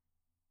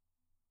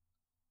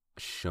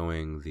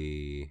showing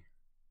the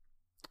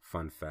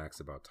fun facts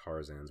about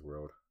Tarzan's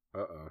world.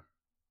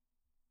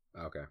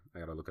 Okay, I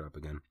gotta look it up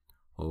again.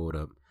 Hold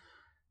up.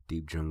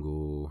 Deep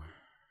Jungle.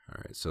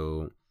 Alright,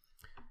 so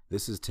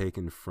this is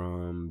taken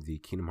from the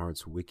Kingdom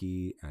Hearts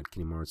wiki at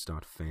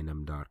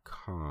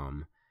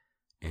kingdomhearts.fandom.com.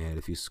 And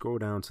if you scroll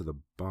down to the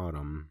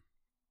bottom,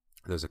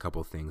 there's a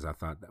couple things I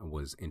thought that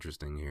was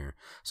interesting here.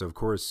 So of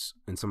course,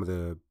 in some of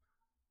the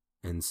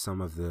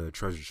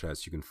treasure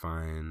chests, you can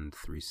find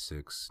 3,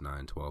 6,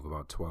 9, 12,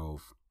 about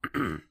 12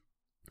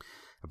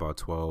 about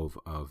 12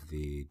 of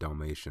the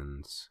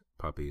Dalmatians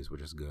puppies,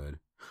 which is good.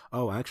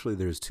 Oh, actually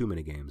there's 2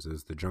 minigames.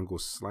 There's the jungle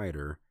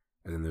slider,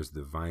 and then there's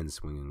the vine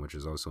swinging, which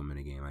is also a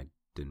minigame I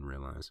didn't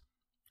realize.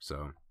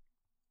 So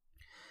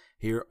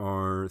here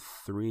are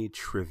 3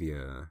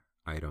 trivia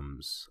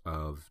items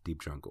of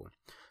Deep Jungle.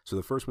 So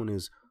the first one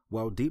is,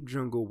 while Deep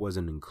Jungle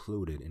wasn't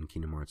included in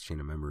Kingdom Hearts Chain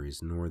of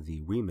Memories nor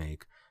the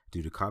remake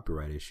due to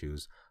copyright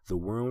issues, the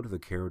world, the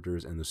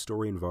characters, and the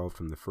story involved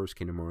from the first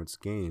Kingdom Hearts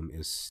game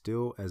is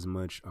still as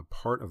much a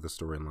part of the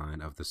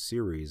storyline of the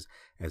series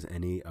as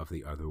any of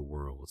the other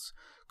worlds.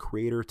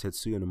 Creator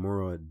Tetsuya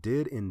Nomura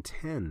did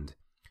intend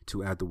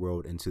to add the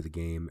world into the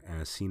game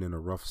as seen in a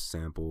rough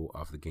sample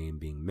of the game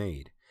being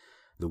made.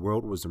 The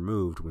world was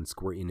removed when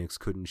Square Enix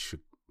couldn't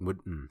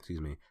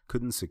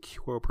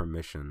secure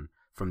permission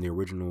from the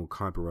original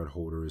copyright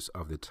holders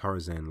of the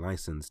Tarzan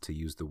license to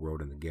use the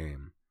world in the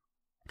game.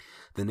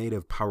 The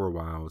native Power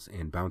Wilds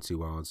and Bouncy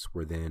Wilds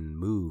were then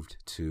moved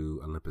to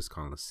Olympus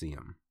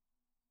Coliseum.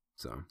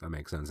 So that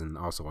makes sense. And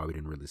also why we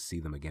didn't really see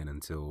them again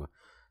until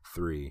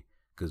 3,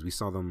 because we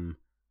saw them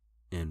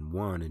in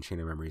 1 in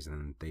Chain of Memories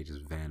and they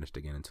just vanished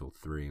again until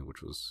 3,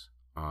 which was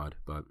odd.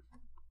 But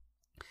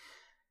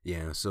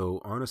yeah,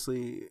 so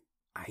honestly,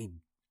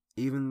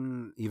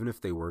 even if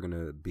they were going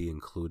to be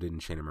included in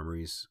Chain of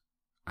Memories,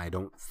 I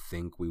don't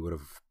think we would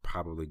have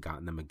probably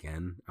gotten them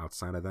again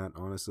outside of that,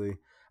 honestly,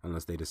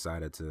 unless they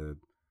decided to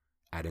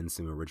add in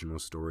some original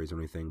stories or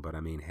anything. But I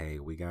mean, hey,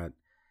 we got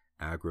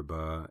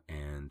Agrabah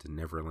and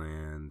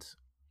Neverland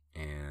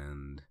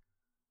and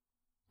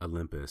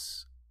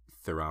Olympus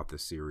throughout the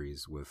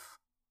series with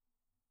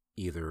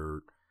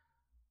either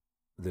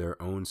their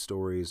own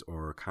stories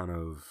or kind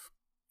of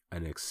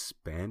an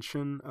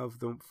expansion of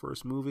the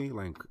first movie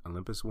like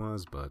Olympus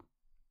was. But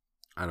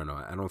I don't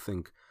know. I don't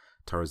think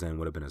Tarzan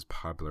would have been as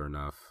popular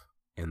enough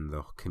in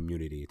the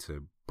community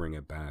to bring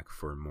it back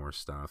for more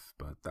stuff,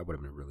 but that would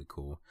have been really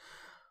cool.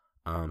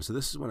 So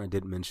this is what I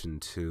did mention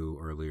too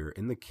earlier.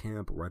 In the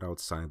camp right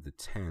outside the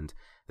tent,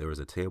 there was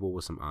a table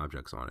with some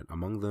objects on it.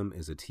 Among them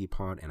is a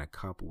teapot and a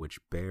cup which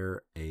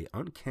bear a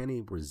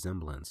uncanny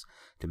resemblance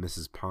to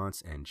Mrs.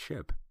 Potts and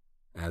Chip,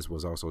 as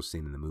was also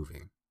seen in the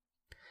movie.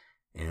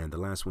 And the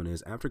last one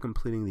is, after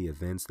completing the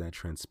events that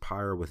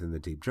transpire within the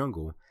deep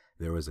jungle,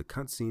 there is a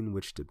cutscene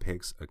which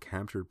depicts a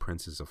captured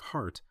Princess of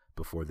Heart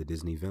before the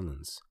Disney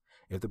villains.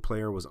 If the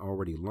player was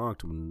already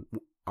locked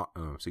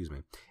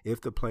if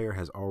the player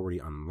has already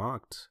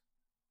unlocked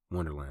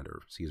Wonderland,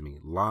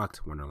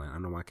 locked Wonderland, I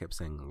don't know why I kept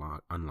saying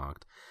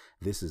unlocked,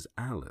 this is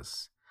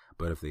Alice.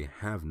 But if they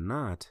have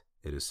not,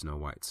 it is Snow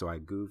White. So I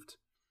goofed.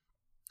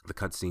 The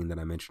cutscene that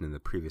I mentioned in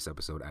the previous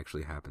episode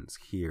actually happens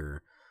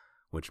here,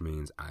 which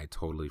means I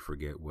totally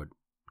forget what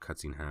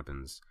cutscene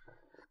happens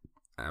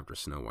after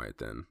Snow White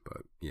then,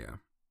 but yeah.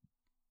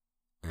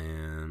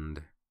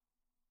 And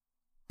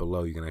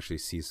below you can actually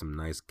see some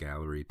nice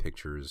gallery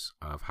pictures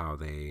of how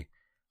they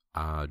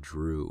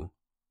drew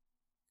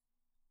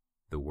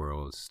the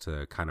worlds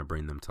to kind of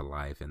bring them to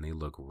life, and they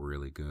look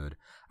really good.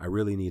 I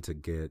really need to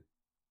get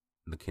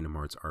the Kingdom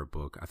Hearts art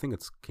book. I think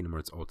it's Kingdom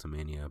Hearts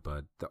Ultimania,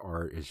 but the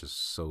art is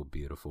just so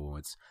beautiful.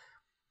 It's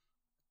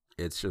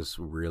just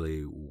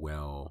really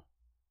well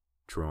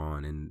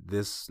drawn, and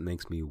this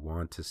makes me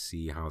want to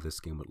see how this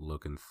game would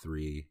look in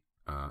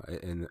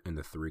in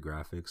the 3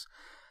 graphics.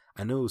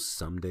 I know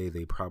someday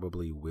they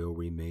probably will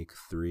remake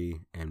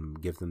 3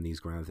 and give them these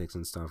graphics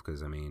and stuff,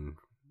 because I mean,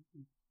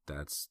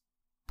 that's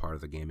part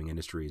of the gaming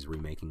industry, is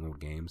remaking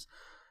old games.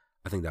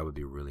 I think that would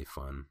be really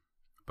fun.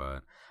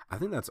 But I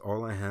think that's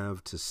all I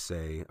have to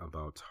say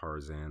about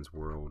Tarzan's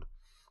world.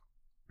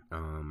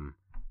 I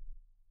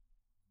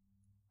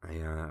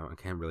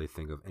can't really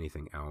think of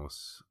anything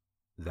else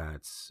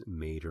that's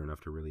major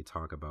enough to really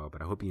talk about,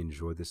 but I hope you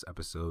enjoyed this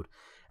episode.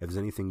 If there's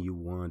anything you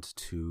want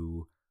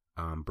to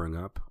bring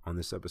up on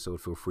this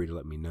episode, feel free to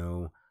let me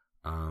know,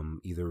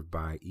 either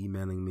by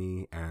emailing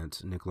me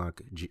at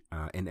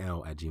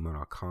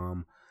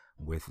nicklucknl@gmail.com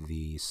with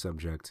the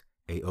subject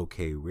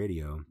AOK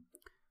Radio,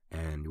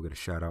 and you'll get a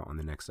shout out on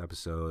the next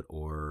episode,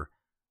 or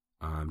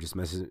just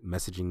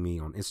messaging me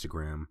on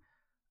Instagram.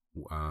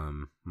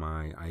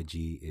 My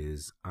IG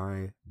is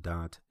i.escape.i.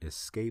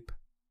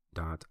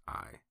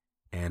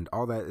 And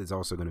all that is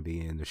also going to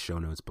be in the show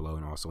notes below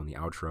and also in the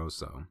outro,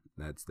 so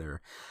that's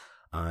there.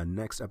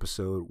 Next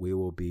episode, we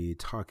will be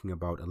talking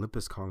about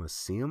Olympus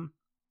Coliseum,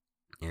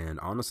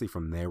 and honestly,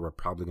 from there, we're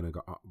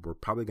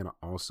probably gonna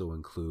also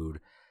include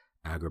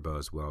Agrabah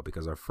as well,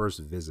 because our first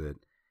visit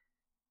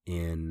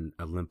in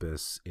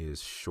Olympus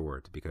is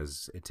short,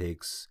 because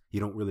you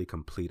don't really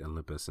complete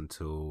Olympus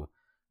until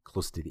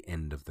close to the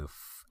end of the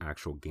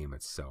actual game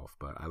itself.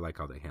 But I like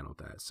how they handled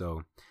that.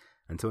 So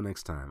until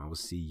next time, I will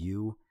see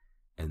you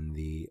in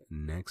the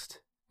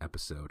next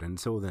episode.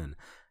 Until then,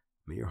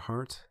 may your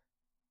heart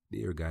be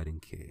your guiding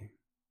key. This is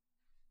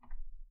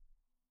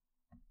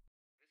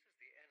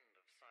the end of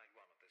side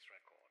 1 of this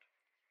record.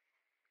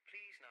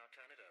 Please now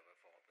turn it over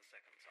for the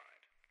second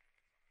side.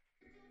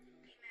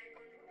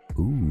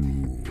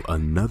 Ooh,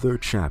 another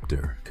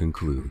chapter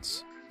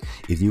concludes.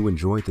 If you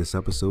enjoyed this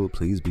episode,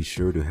 please be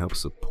sure to help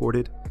support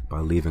it by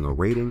leaving a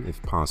rating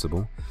if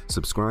possible,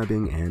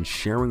 subscribing, and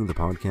sharing the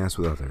podcast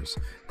with others.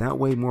 That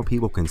way more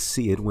people can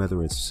see it,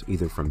 whether it's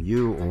either from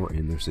you or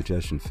in their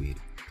suggestion feed.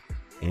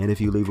 And if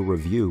you leave a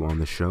review on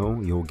the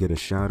show, you'll get a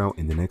shout out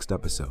in the next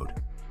episode.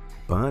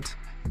 But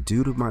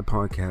due to my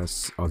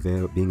podcasts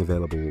being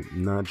available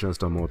not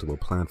just on multiple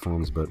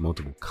platforms but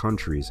multiple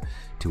countries,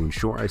 to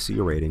ensure I see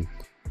your rating,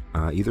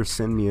 either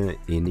send me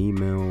an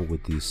email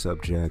with the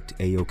subject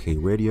AOK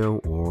Radio,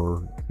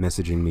 or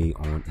messaging me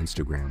on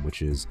Instagram,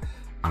 which is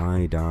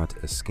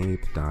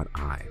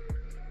i.escape.i.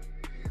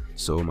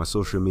 So my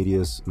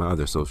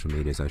other social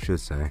medias, I should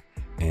say,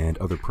 and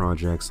other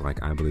projects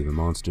like I Believe in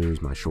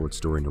Monsters, my short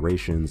story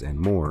narrations, and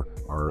more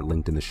are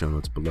linked in the show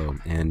notes below.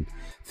 And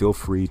feel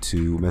free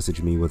to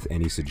message me with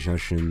any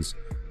suggestions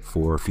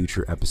for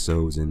future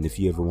episodes, and if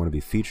you ever want to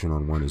be featured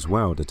on one as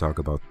well to talk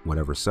about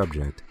whatever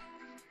subject,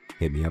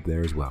 hit me up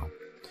there as well.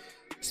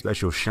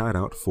 Special shout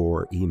out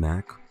for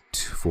EMAC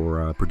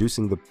for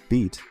producing the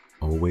beat,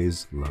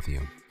 Always Love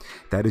You.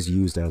 That is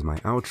used as my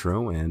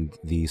outro and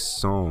the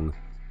song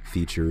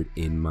featured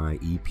in my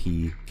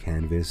EP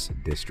Canvas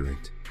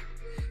District.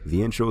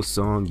 The intro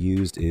song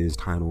used is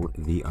titled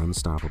The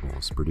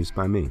Unstoppables, produced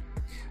by me.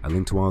 A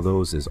link to all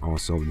those is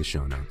also in the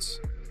show notes.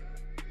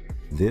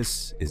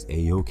 This is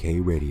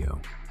AOK Radio.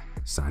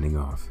 signing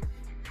off.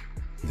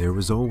 There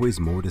is always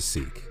more to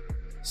seek,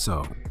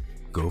 so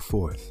go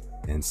forth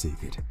and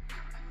seek it.